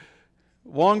was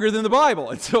longer than the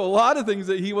Bible. And so a lot of things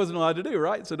that he wasn't allowed to do,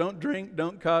 right? So don't drink,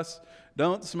 don't cuss,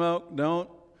 don't smoke, don't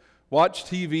watch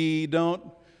TV, don't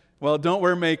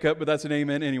wear makeup, but that's an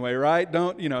amen anyway, right?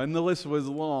 And the list was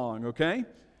long, okay?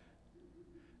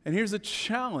 And here's a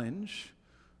challenge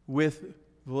with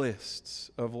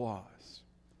lists of laws.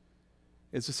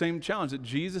 It's the same challenge that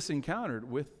Jesus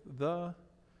encountered with the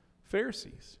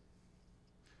Pharisees.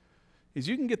 Is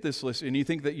you can get this list and you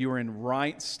think that you are in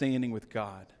right standing with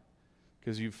God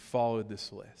because you've followed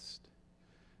this list.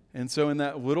 And so in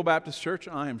that little Baptist church,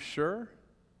 I am sure,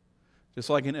 just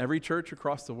like in every church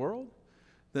across the world,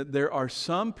 that there are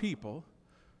some people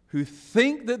who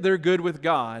think that they're good with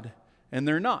God and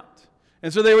they're not.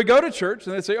 And so they would go to church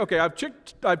and they'd say, okay, I've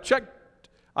checked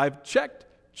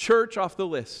church off the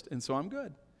list, and so I'm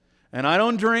good. And I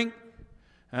don't drink,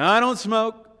 and I don't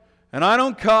smoke, and I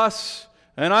don't cuss,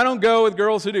 and I don't go with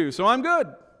girls who do. So I'm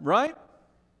good, right?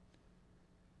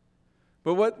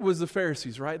 But what was the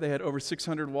Pharisees, right? They had over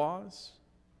 600 laws.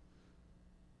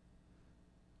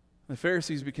 The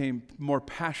Pharisees became more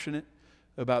passionate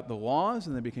about the laws,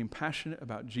 and they became passionate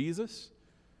about Jesus.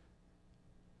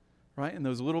 Right? And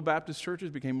those little Baptist churches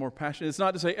became more passionate. It's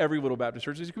not to say every little Baptist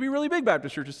church. It could be really big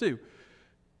Baptist churches too.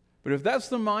 But if that's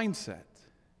the mindset,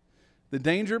 the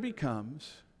danger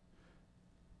becomes,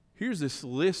 here's this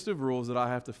list of rules that I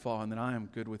have to follow, and then I am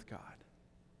good with God.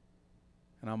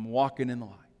 And I'm walking in the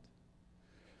light.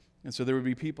 And so there would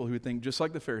be people who would think, just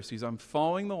like the Pharisees, I'm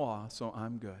following the law, so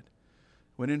I'm good.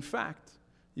 When in fact,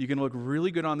 you can look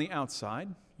really good on the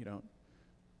outside. You don't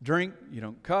drink, you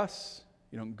don't cuss,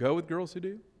 you don't go with girls who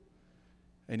do.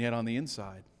 And yet on the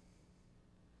inside,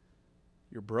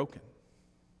 you're broken.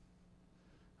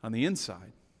 On the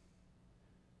inside,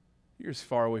 you're as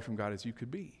far away from God as you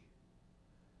could be.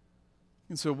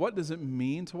 And so what does it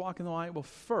mean to walk in the light? Well,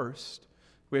 first,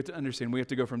 we have to understand we have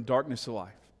to go from darkness to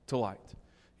light.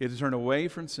 You have to turn away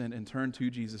from sin and turn to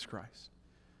Jesus Christ.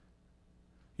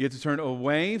 You have to turn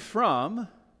away from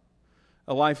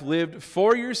a life lived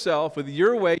for yourself with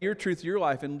your way, your truth, your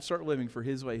life, and start living for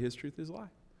His way, His truth, His life.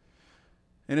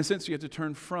 In a sense, you have to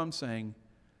turn from saying,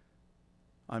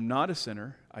 I'm not a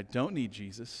sinner, I don't need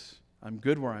Jesus, I'm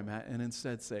good where I'm at, and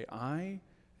instead say, I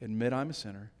admit I'm a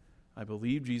sinner, I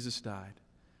believe Jesus died,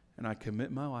 and I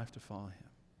commit my life to follow Him.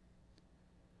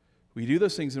 We do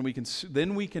those things, and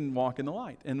then we can walk in the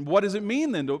light. And what does it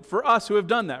mean then for us who have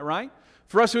done that, right?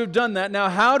 For us who have done that, now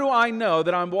how do I know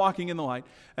that I'm walking in the light?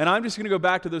 And I'm just going to go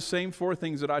back to those same 4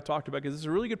 things that I talked about, because it's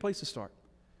a really good place to start.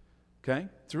 Okay?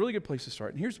 It's a really good place to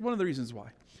start. And here's one of the reasons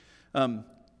why.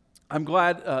 I'm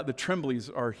glad the Trembleys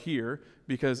are here,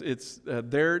 because it's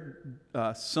their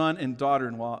son and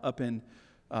daughter-in-law up in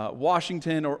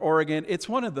Washington or Oregon. It's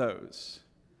one of those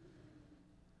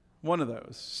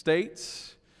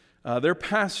states. Their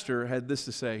pastor had this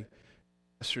to say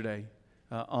yesterday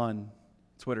on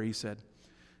Twitter. He said,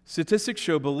 statistics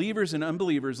show believers and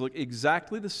unbelievers look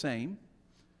exactly the same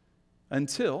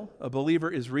until a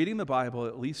believer is reading the Bible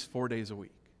at least 4 days a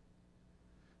week.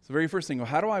 It's the very first thing. Well,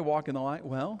 how do I walk in the light?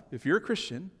 Well, if you're a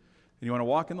Christian and you want to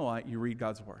walk in the light, you read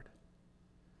God's Word.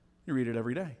 You read it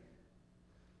every day.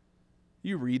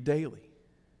 You read daily.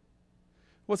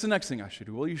 What's the next thing I should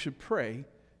do? Well, you should pray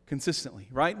consistently,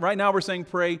 right? Right now we're saying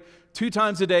pray 2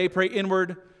 times a day, pray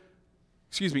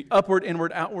upward,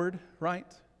 inward, outward, right?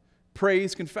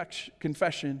 Praise,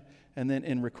 confession, and then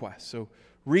in request. So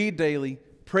read daily,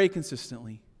 pray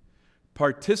consistently,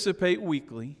 participate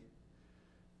weekly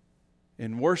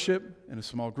in worship, in a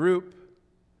small group,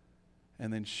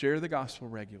 and then share the gospel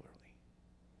regularly.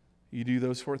 You do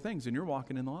those 4 things and you're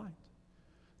walking in the light.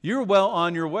 You're well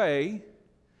on your way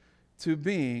to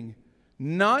being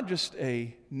not just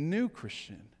a new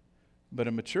Christian, but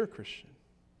a mature Christian.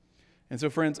 And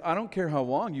so, friends, I don't care how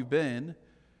long you've been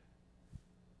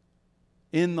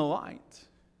in the light.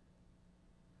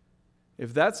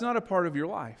 If that's not a part of your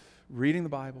life, reading the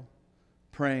Bible,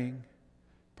 praying,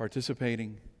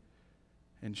 participating,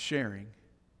 and sharing,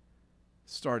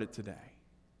 start it today.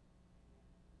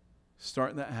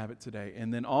 Start that habit today.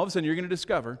 And then all of a sudden you're going to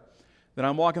discover that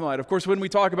I'm walking the light. Of course, when we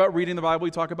talk about reading the Bible,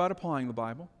 we talk about applying the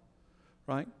Bible,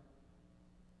 right?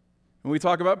 When we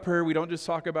talk about prayer, we don't just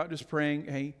talk about just praying,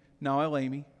 hey, now I lay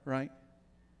me, right?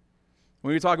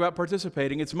 When we talk about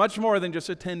participating, it's much more than just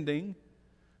attending,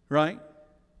 right?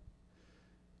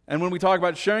 And when we talk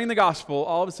about sharing the gospel,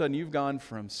 all of a sudden you've gone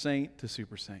from saint to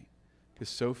super saint because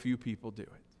so few people do it.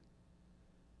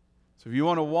 So if you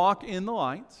want to walk in the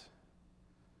light,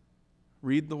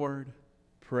 read the word,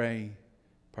 pray,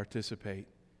 participate,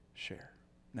 share.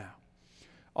 Now,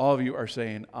 all of you are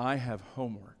saying, I have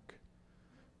homework,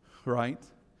 right?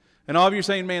 And all of you are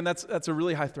saying, man, that's a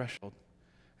really high threshold.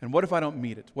 And what if I don't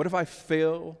meet it? What if I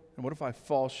fail? And what if I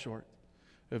fall short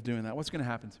of doing that? What's going to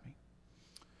happen to me?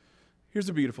 Here's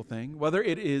the beautiful thing. Whether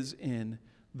it is in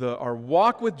our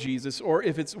walk with Jesus or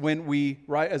if it's when we,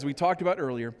 right, as we talked about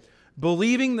earlier,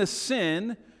 believing the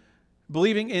sin,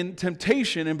 believing in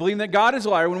temptation, and believing that God is a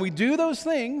liar, when we do those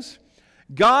things,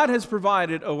 God has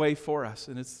provided a way for us.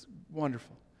 And it's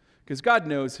wonderful because God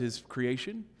knows His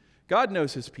creation. God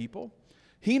knows His people.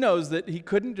 He knows that He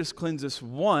couldn't just cleanse us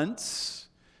once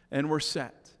and we're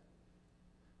set.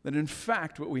 That in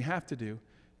fact, what we have to do,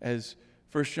 as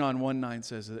 1 John 1:9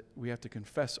 says, that we have to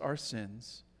confess our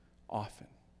sins often.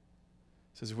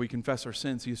 It says if we confess our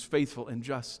sins, He is faithful and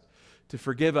just to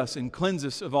forgive us and cleanse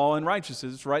us of all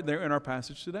unrighteousness. It's right there in our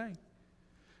passage today.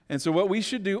 And so what we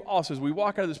should do also is we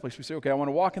walk out of this place, we say, okay, I want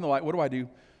to walk in the light. What do?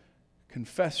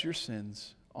 Confess your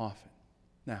sins often.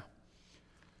 Now,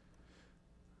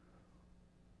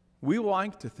 we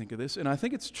like to think of this, and I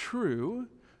think it's true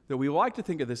that we like to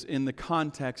think of this in the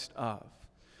context of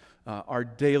our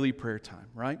daily prayer time,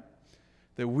 right?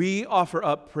 That we offer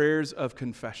up prayers of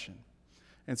confession.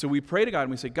 And so we pray to God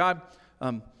and we say, God,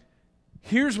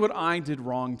 here's what I did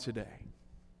wrong today,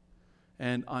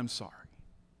 and I'm sorry.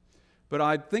 But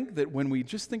I think that when we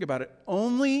just think about it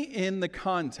only in the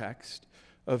context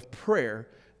of prayer,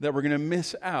 that we're going to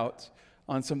miss out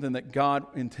on something that God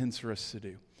intends for us to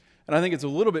do. And I think it's a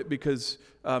little bit because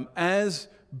as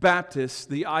Baptists,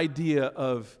 the idea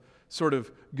of sort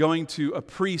of going to a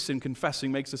priest and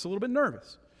confessing makes us a little bit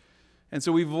nervous. And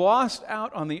so we've lost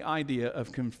out on the idea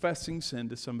of confessing sin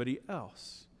to somebody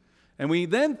else. And we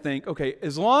then think, okay,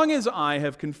 as long as I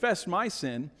have confessed my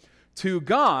sin to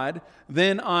God,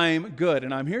 then I'm good.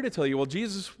 And I'm here to tell you, well,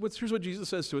 here's what Jesus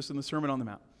says to us in the Sermon on the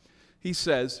Mount. He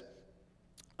says,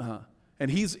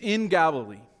 and He's in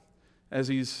Galilee as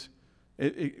He's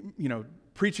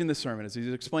preaching this sermon, as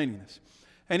He's explaining this.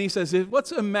 And He says,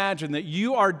 let's imagine that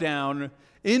you are down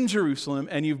in Jerusalem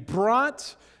and you've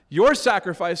brought your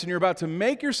sacrifice and you're about to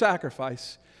make your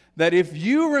sacrifice, that if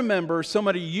you remember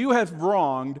somebody you have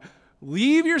wronged,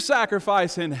 leave your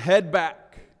sacrifice and head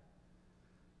back.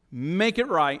 Make it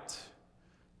right.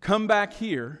 Come back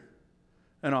here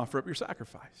and offer up your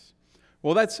sacrifice.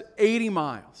 Well, that's 80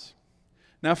 miles.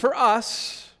 Now for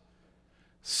us,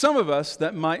 some of us,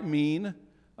 that might mean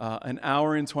an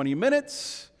hour and 20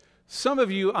 minutes. Some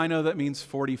of you, I know that means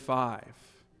 45,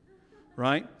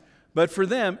 right? But for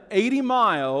them, 80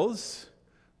 miles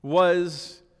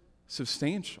was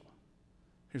substantial.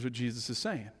 Here's what Jesus is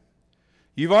saying.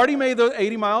 You've already made the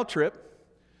 80-mile trip.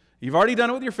 You've already done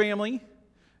it with your family.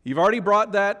 You've already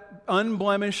brought that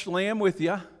unblemished lamb with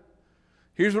you.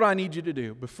 Here's what I need you to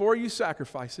do. Before you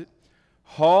sacrifice it,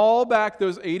 haul back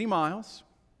those 80 miles,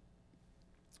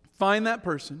 find that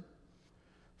person,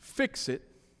 fix it,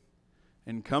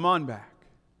 and come on back.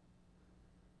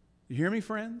 You hear me,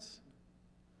 friends?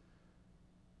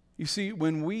 You see,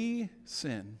 when we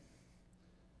sin,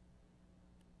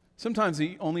 sometimes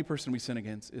the only person we sin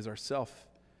against is ourselves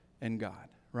and God,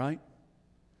 right?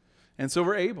 And so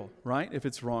we're able, right? If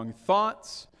it's wrong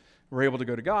thoughts, we're able to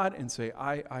go to God and say,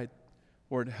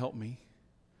 Lord, help me,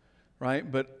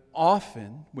 right? But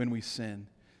often when we sin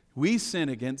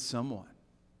against someone.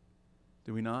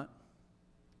 Do we not?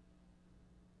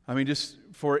 I mean, just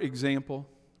for example,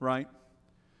 right?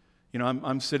 You know,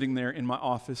 I'm sitting there in my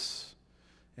office,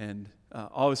 and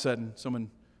all of a sudden,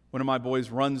 one of my boys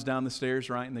runs down the stairs,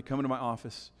 right? And they come into my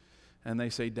office, and they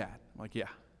say, Dad. I'm like, yeah.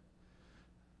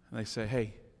 And they say,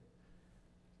 hey,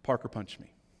 Parker punched me.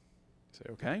 I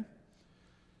say, okay.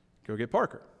 Go get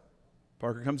Parker.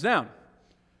 Parker comes down.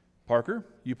 Parker,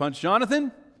 you punched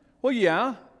Jonathan? Well,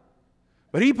 yeah.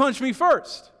 But he punched me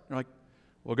first. They're like,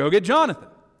 well, go get Jonathan.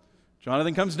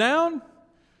 Jonathan comes down.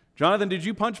 Jonathan, did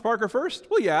you punch Parker first?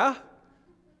 Well, yeah.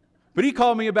 But he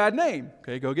called me a bad name.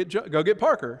 Okay, go get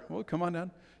Parker. Well, come on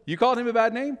down. You called him a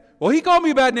bad name? Well, he called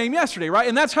me a bad name yesterday, right?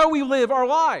 And that's how we live our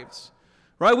lives,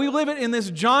 right? We live it in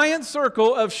this giant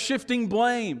circle of shifting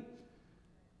blame.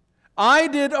 I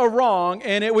did a wrong,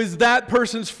 and it was that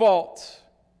person's fault.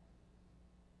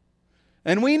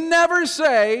 And we never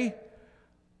say,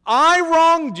 I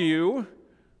wronged you.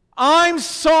 I'm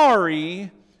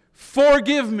sorry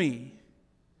forgive me.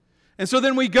 And so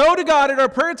then we go to God at our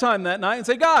prayer time that night and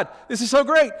say, God, this is so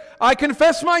great. I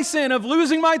confess my sin of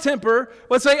losing my temper,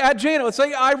 let's say at Janet. Let's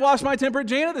say I lost my temper at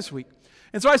Janet this week.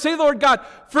 And so I say to the Lord, God,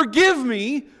 forgive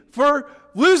me for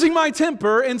losing my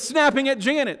temper and snapping at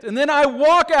Janet. And then I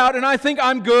walk out and I think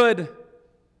I'm good.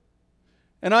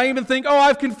 And I even think, oh,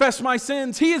 I've confessed my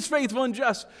sins. He is faithful and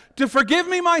just to forgive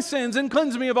me my sins and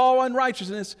cleanse me of all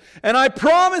unrighteousness. And I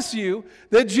promise you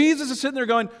that Jesus is sitting there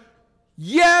going,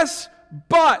 yes,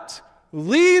 but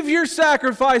leave your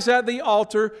sacrifice at the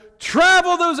altar,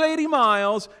 travel those 80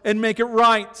 miles, and make it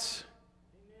right.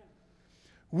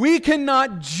 We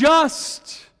cannot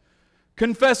just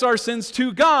confess our sins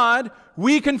to God,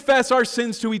 we confess our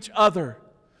sins to each other.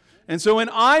 And so when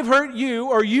I've hurt you,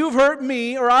 or you've hurt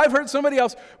me, or I've hurt somebody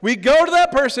else, we go to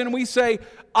that person and we say,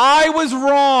 I was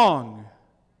wrong.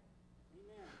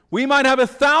 We might have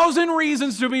 1,000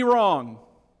 reasons to be wrong.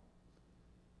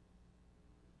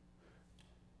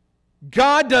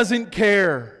 God doesn't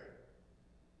care.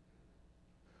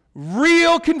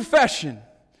 Real confession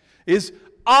is,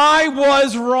 I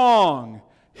was wrong.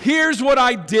 Here's what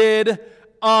I did.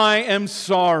 I am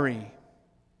sorry.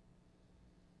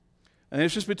 And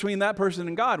it's just between that person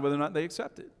and God whether or not they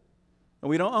accept it. And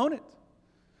we don't own it.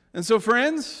 And so,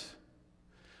 friends,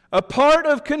 a part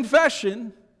of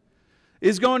confession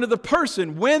is going to the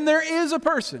person. When there is a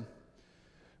person,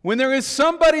 when there is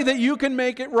somebody that you can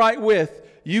make it right with,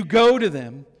 you go to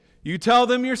them, you tell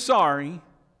them you're sorry,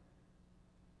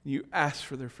 you ask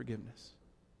for their forgiveness.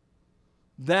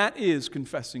 That is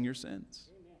confessing your sins.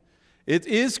 It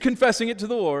is confessing it to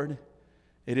the Lord.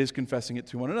 It is confessing it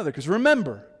to one another. Because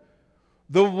remember,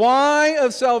 the why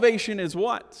of salvation is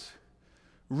what?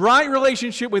 Right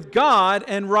relationship with God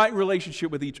and right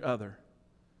relationship with each other.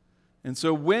 And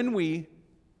so when we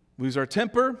lose our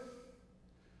temper,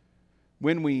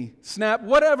 when we snap,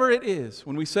 whatever it is,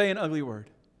 when we say an ugly word,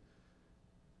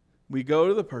 we go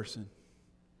to the person,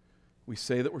 we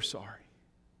say that we're sorry,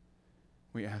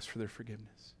 we ask for their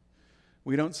forgiveness.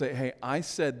 We don't say, hey, I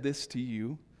said this to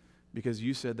you because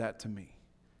you said that to me.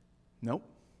 Nope.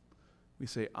 We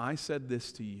say, I said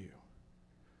this to you.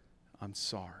 I'm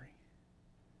sorry.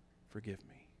 Forgive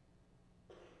me.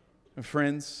 And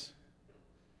friends,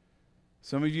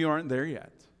 some of you aren't there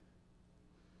yet.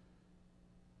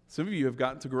 Some of you have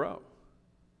got to grow.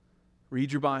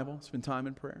 Read your Bible, spend time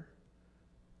in prayer.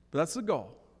 But that's the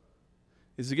goal,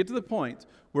 is to get to the point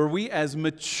where we as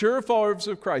mature followers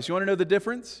of Christ, you want to know the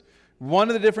difference? One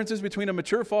of the differences between a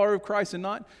mature follower of Christ and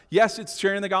not, yes, it's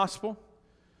sharing the gospel,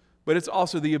 but it's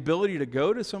also the ability to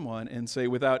go to someone and say,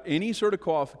 without any sort of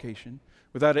qualification,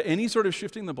 without any sort of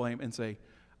shifting the blame, and say,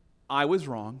 I was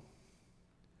wrong,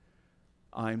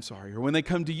 I'm sorry. Or when they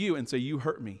come to you and say, you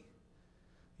hurt me,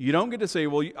 you don't get to say,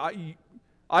 well,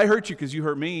 I hurt you because you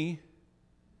hurt me.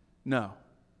 No.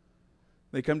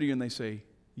 They come to you and they say,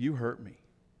 you hurt me.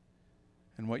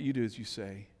 And what you do is you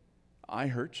say, I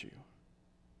hurt you.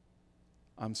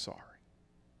 I'm sorry.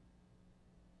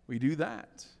 We do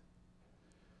that.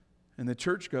 And the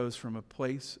church goes from a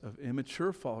place of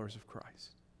immature followers of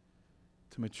Christ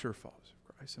to mature followers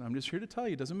of Christ. And I'm just here to tell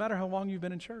you, it doesn't matter how long you've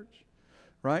been in church,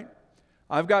 right?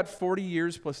 I've got 40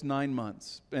 years plus 9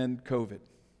 months and COVID,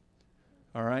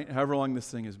 all right? However long this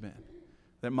thing has been,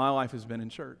 that my life has been in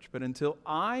church. But until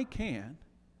I can,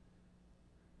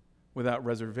 without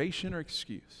reservation or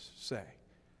excuse, say,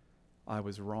 I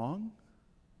was wrong,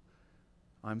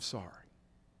 I'm sorry.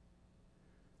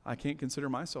 I can't consider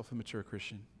myself a mature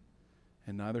Christian,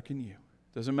 and neither can you.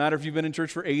 Doesn't matter if you've been in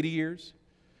church for 80 years.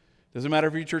 Doesn't matter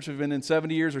if your church has been in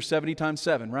 70 years or 70 times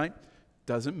 7, right?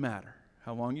 Doesn't matter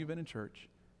how long you've been in church,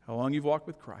 how long you've walked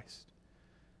with Christ.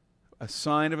 A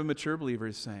sign of a mature believer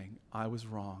is saying, I was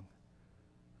wrong,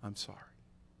 I'm sorry.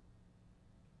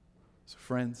 So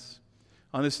friends,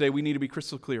 on this day we need to be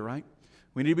crystal clear, right?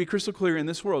 We need to be crystal clear in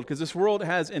this world, because this world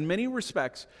has, in many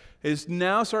respects, is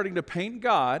now starting to paint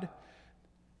God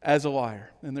as a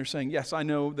liar. And they're saying, yes, I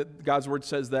know that God's word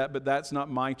says that, but that's not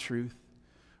my truth,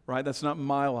 right? That's not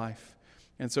my life.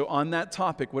 And so on that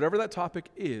topic, whatever that topic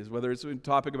is, whether it's a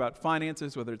topic about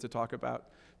finances, whether it's a topic about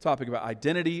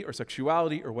identity or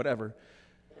sexuality or whatever,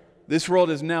 this world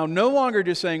is now no longer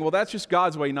just saying, well, that's just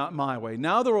God's way, not my way.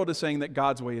 Now the world is saying that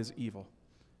God's way is evil.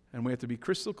 And we have to be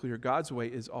crystal clear. God's way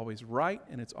is always right,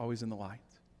 and it's always in the light.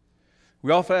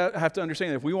 We also have to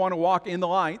understand that if we want to walk in the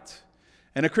light,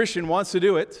 and a Christian wants to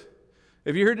do it,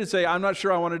 if you're here to say, I'm not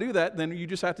sure I want to do that, then you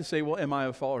just have to say, well, am I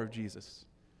a follower of Jesus?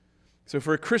 So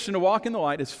for a Christian to walk in the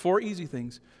light, it's 4 easy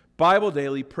things. Bible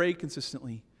daily, pray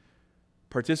consistently,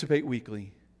 participate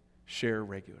weekly, share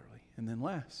regularly. And then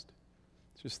last,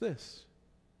 it's just this.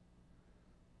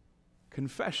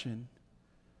 Confession,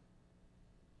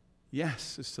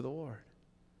 yes, is to the Lord.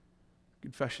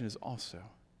 Confession is also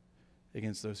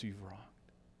against those you've wronged.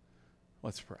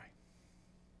 Let's pray.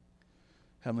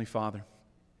 Heavenly Father,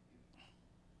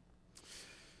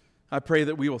 I pray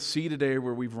that we will see today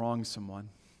where we've wronged someone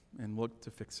and look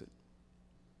to fix it.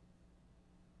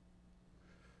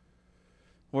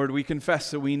 Lord, we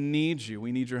confess that we need you.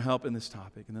 We need your help in this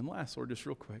topic. And then last, Lord, just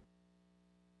real quick.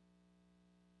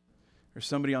 There's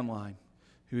somebody online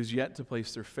who is yet to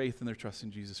place their faith and their trust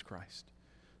in Jesus Christ.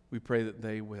 We pray that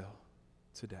they will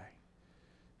today.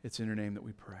 It's in your name that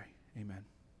we pray. Amen.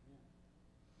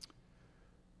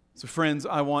 So friends,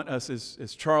 I want us,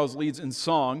 as Charles leads in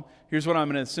song, here's what I'm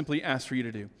going to simply ask for you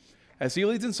to do. As he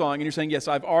leads in song, and you're saying, yes,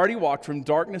 I've already walked from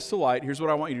darkness to light, here's what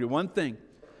I want you to do. One thing.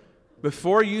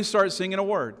 Before you start singing a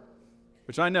word,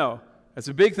 which I know, that's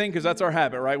a big thing because that's our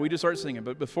habit, right? We just start singing.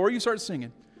 But before you start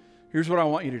singing, here's what I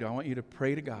want you to do. I want you to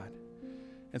pray to God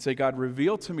and say, God,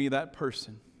 reveal to me that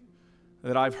person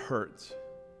that I've hurt,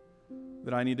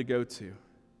 that I need to go to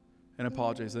and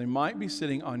apologize. They might be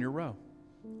sitting on your row.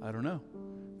 I don't know.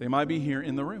 They might be here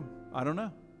in the room. I don't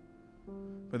know.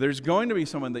 But there's going to be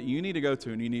someone that you need to go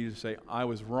to and you need to say, I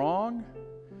was wrong.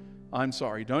 I'm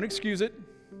sorry. Don't excuse it.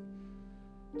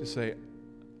 Just say,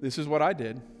 this is what I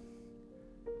did.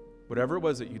 Whatever it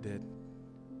was that you did,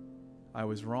 I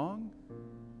was wrong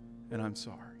and I'm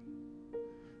sorry.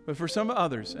 But for some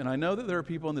others, and I know that there are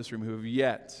people in this room who have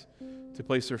yet to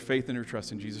place their faith and their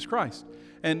trust in Jesus Christ.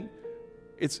 And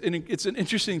it's an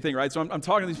interesting thing, right? So I'm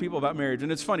talking to these people about marriage,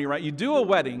 and it's funny, right? You do a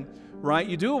wedding, right?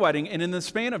 You do a wedding, and in the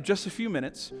span of just a few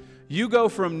minutes, you go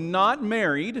from not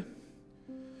married,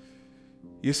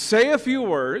 you say a few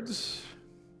words,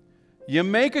 you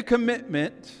make a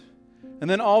commitment, and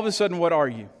then all of a sudden, what are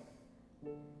you?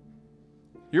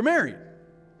 You're married,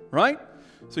 right?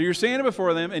 So you're standing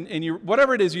before them, and you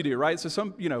whatever it is you do, right? So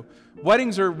some,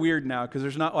 weddings are weird now because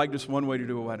there's not like just one way to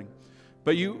do a wedding.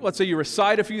 But let's say you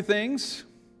recite a few things,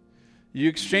 you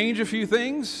exchange a few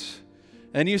things,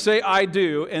 and you say, I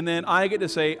do, and then I get to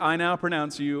say, I now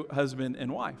pronounce you husband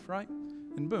and wife, right?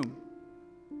 And boom,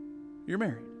 you're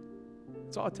married.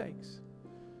 That's all it takes.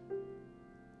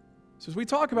 So as we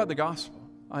talk about the gospel,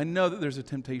 I know that there's a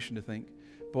temptation to think,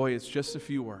 boy, it's just a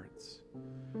few words.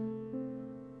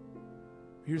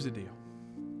 Here's the deal.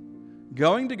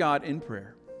 Going to God in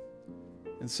prayer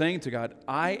and saying to God,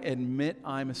 I admit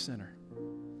I'm a sinner.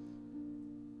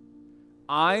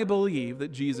 I believe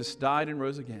that Jesus died and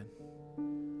rose again.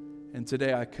 And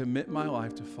today I commit my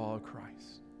life to follow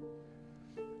Christ.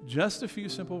 Just a few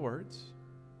simple words,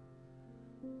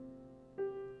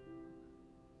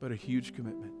 but a huge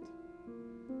commitment.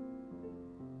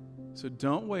 So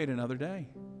don't wait another day.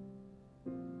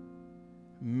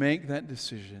 Make that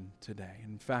decision today.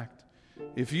 In fact,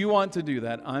 if you want to do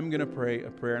that, I'm going to pray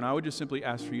a prayer, and I would just simply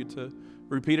ask for you to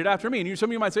repeat it after me. And some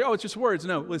of you might say, oh, it's just words.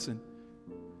 No, listen.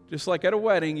 Just like at a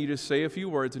wedding, you just say a few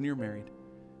words and you're married.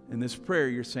 In this prayer,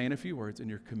 you're saying a few words and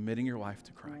you're committing your life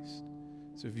to Christ.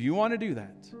 So if you want to do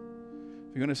that, if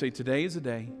you're going to say, today is the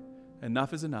day,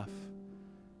 enough is enough,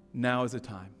 now is the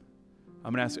time.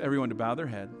 I'm going to ask everyone to bow their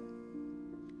head.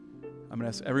 I'm going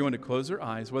to ask everyone to close their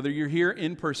eyes, whether you're here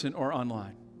in person or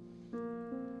online.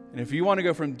 And if you want to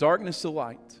go from darkness to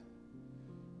light,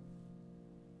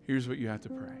 here's what you have to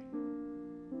pray.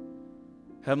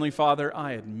 Heavenly Father,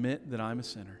 I admit that I'm a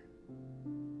sinner.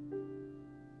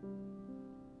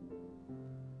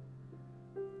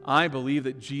 I believe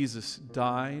that Jesus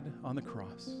died on the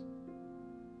cross.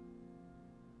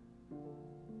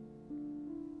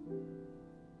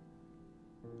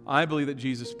 I believe that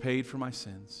Jesus paid for my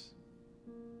sins.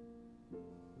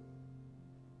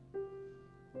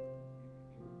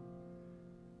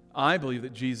 I believe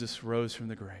that Jesus rose from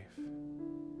the grave.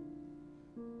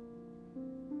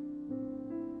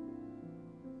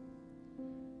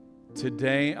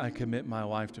 Today, I commit my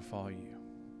life to follow you.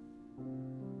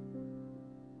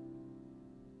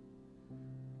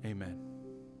 Amen.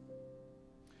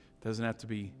 It doesn't have to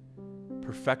be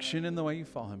perfection in the way you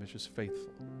follow him. It's just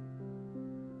faithful.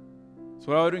 So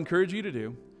what I would encourage you to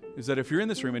do is that if you're in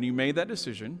this room and you made that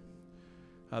decision,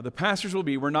 the pastors will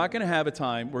be, we're not going to have a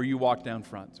time where you walk down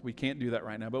front. We can't do that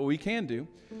right now. But what we can do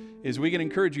is we can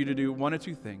encourage you to do one of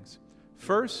two things.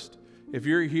 First, if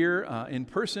you're here in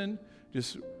person,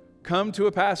 just come to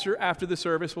a pastor after the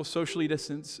service. We'll socially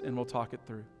distance and we'll talk it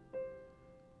through.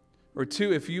 Or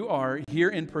two, if you are here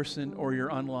in person or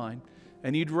you're online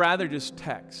and you'd rather just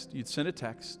text, you'd send a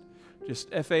text,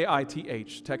 just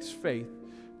FAITH, text faith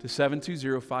to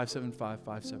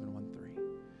 720-575-5713.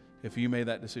 If you made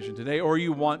that decision today or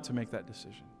you want to make that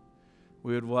decision,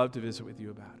 we would love to visit with you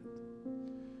about it.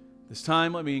 This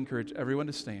time, let me encourage everyone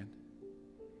to stand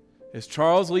as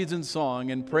Charles leads in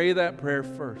song and pray that prayer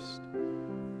first.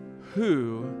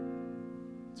 Who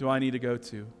do I need to go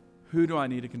to? Who do I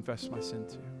need to confess my sin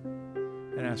to?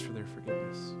 And ask for their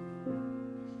forgiveness.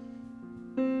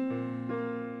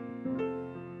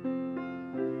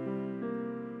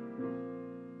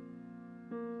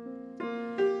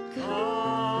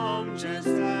 Come just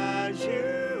as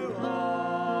you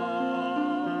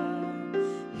are.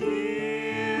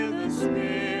 Hear the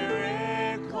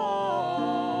Spirit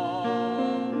call.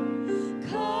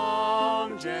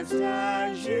 Come just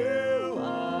as you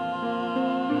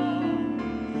are.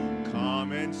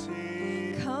 Come and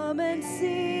see. Come and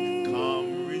see.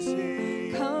 Come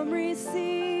receive. Come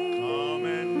receive. Come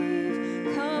and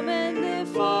live. Come and live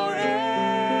forever.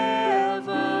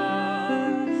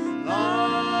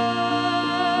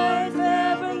 Life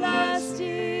everlasting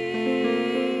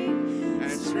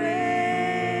and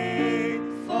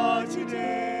strength for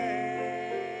today.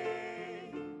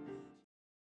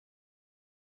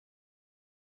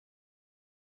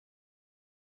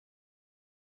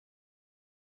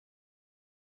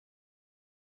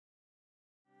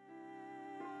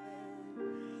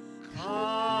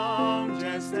 Come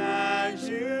just as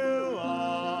you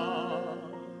are.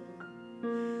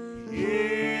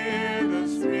 Hear the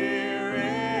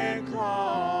Spirit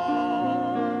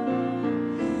call.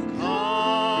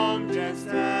 Come just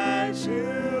as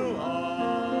you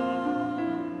are.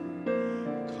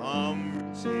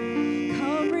 Come receive.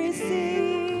 Come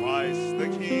receive Christ the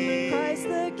King. Christ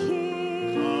the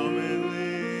King. Come and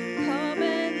live. Come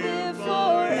and live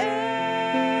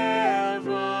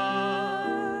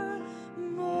forevermore.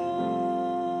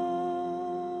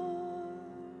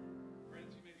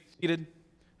 Seated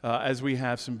as we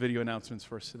have some video announcements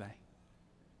for us today.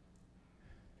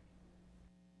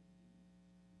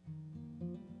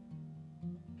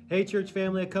 Hey, church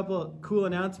family, a couple of cool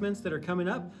announcements that are coming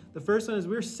up. The first one is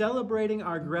we're celebrating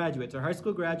our graduates, our high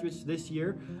school graduates this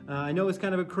year. I know it's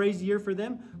kind of a crazy year for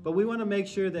them, but we want to make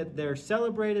sure that they're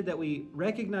celebrated, that we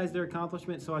recognize their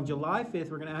accomplishments. So on July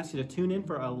 5th, we're going to ask you to tune in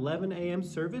for our 11 a.m.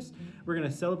 service. We're going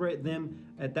to celebrate them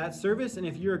at that service. And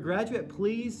if you're a graduate,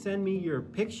 please send me your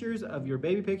pictures of your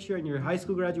baby picture and your high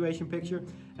school graduation picture,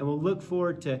 and we'll look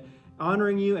forward to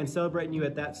honoring you and celebrating you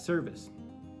at that service.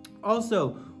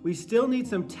 Also, we still need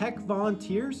some tech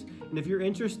volunteers, and if you're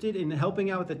interested in helping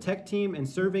out with the tech team and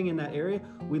serving in that area,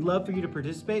 we'd love for you to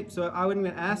participate. So I would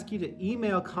even ask you to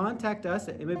email contact us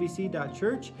at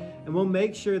mabc.church, and we'll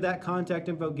make sure that contact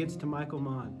info gets to Michael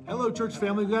Mon. Hello, church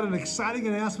family. We've got an exciting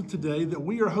announcement today that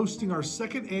we are hosting our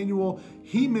second annual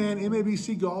He-Man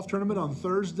MABC Golf Tournament on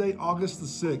Thursday, August the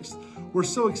 6th. We're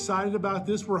so excited about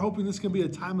this. We're hoping this can be a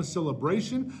time of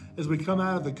celebration as we come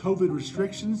out of the COVID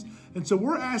restrictions. And so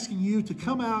we're asking you to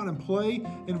come out and play,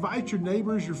 invite your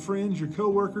neighbors, your friends, your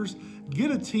coworkers,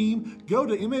 get a team, go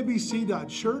to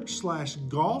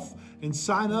mabc.church/golf and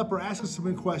sign up or ask us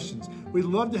some questions. We'd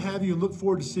love to have you and look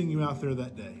forward to seeing you out there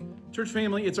that day. Church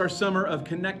family, it's our summer of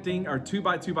connecting, our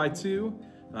 2x2x2,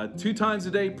 2 times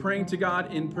a day praying to God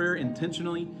in prayer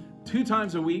intentionally, 2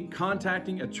 times a week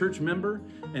contacting a church member,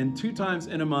 and 2 times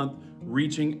in a month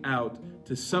reaching out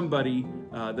to somebody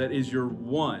that is your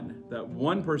that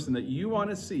one person that you want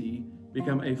to see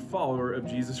become a follower of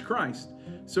Jesus Christ.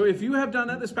 So if you have done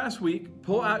that this past week,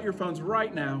 pull out your phones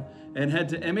right now and head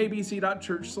to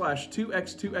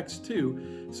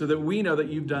mabc.church/2x2x2 so that we know that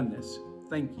you've done this.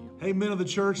 Thank you. Hey, men of the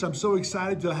church, I'm so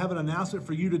excited to have an announcement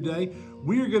for you today.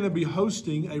 We are going to be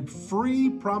hosting a free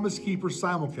Promise Keeper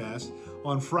simulcast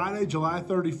on Friday, July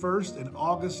 31st and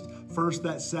August 1st,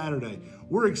 that Saturday.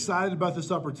 We're excited about this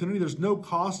opportunity. There's no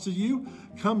cost to you.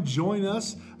 Come join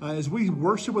us as we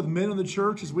worship with men in the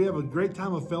church, as we have a great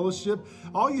time of fellowship.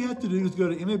 All you have to do is go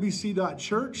to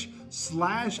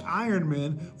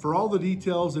mabc.church/Ironmen for all the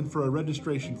details and for a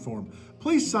registration form.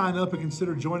 Please sign up and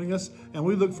consider joining us, and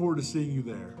we look forward to seeing you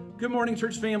there. Good morning,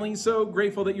 church family. So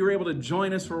grateful that you were able to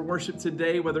join us for worship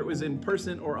today, whether it was in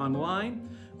person or online.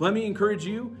 Let me encourage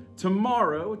you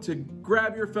tomorrow to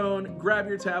grab your phone, grab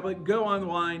your tablet, go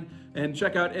online, and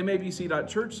check out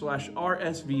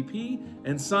mabc.church/RSVP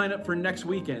and sign up for next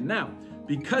weekend. Now,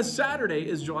 because Saturday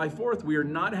is July 4th, we are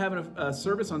not having a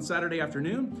service on Saturday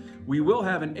afternoon. We will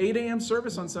have an 8 a.m.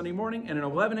 service on Sunday morning and an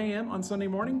 11 a.m. on Sunday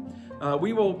morning.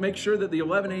 We will make sure that the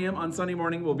 11 a.m. on Sunday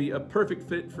morning will be a perfect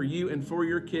fit for you and for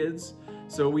your kids.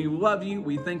 So we love you,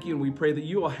 we thank you, and we pray that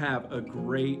you will have a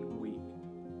great week.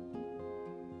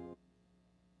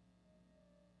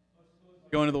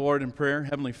 Go into the Lord in prayer.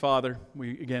 Heavenly Father,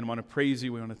 we again want to praise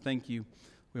you. We want to thank you.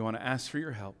 We want to ask for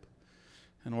your help.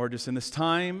 And Lord, just in this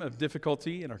time of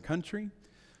difficulty in our country,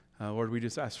 Lord, we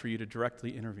just ask for you to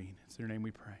directly intervene. It's in your name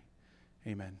we pray.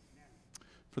 Amen.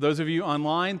 For those of you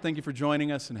online, thank you for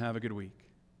joining us and have a good week.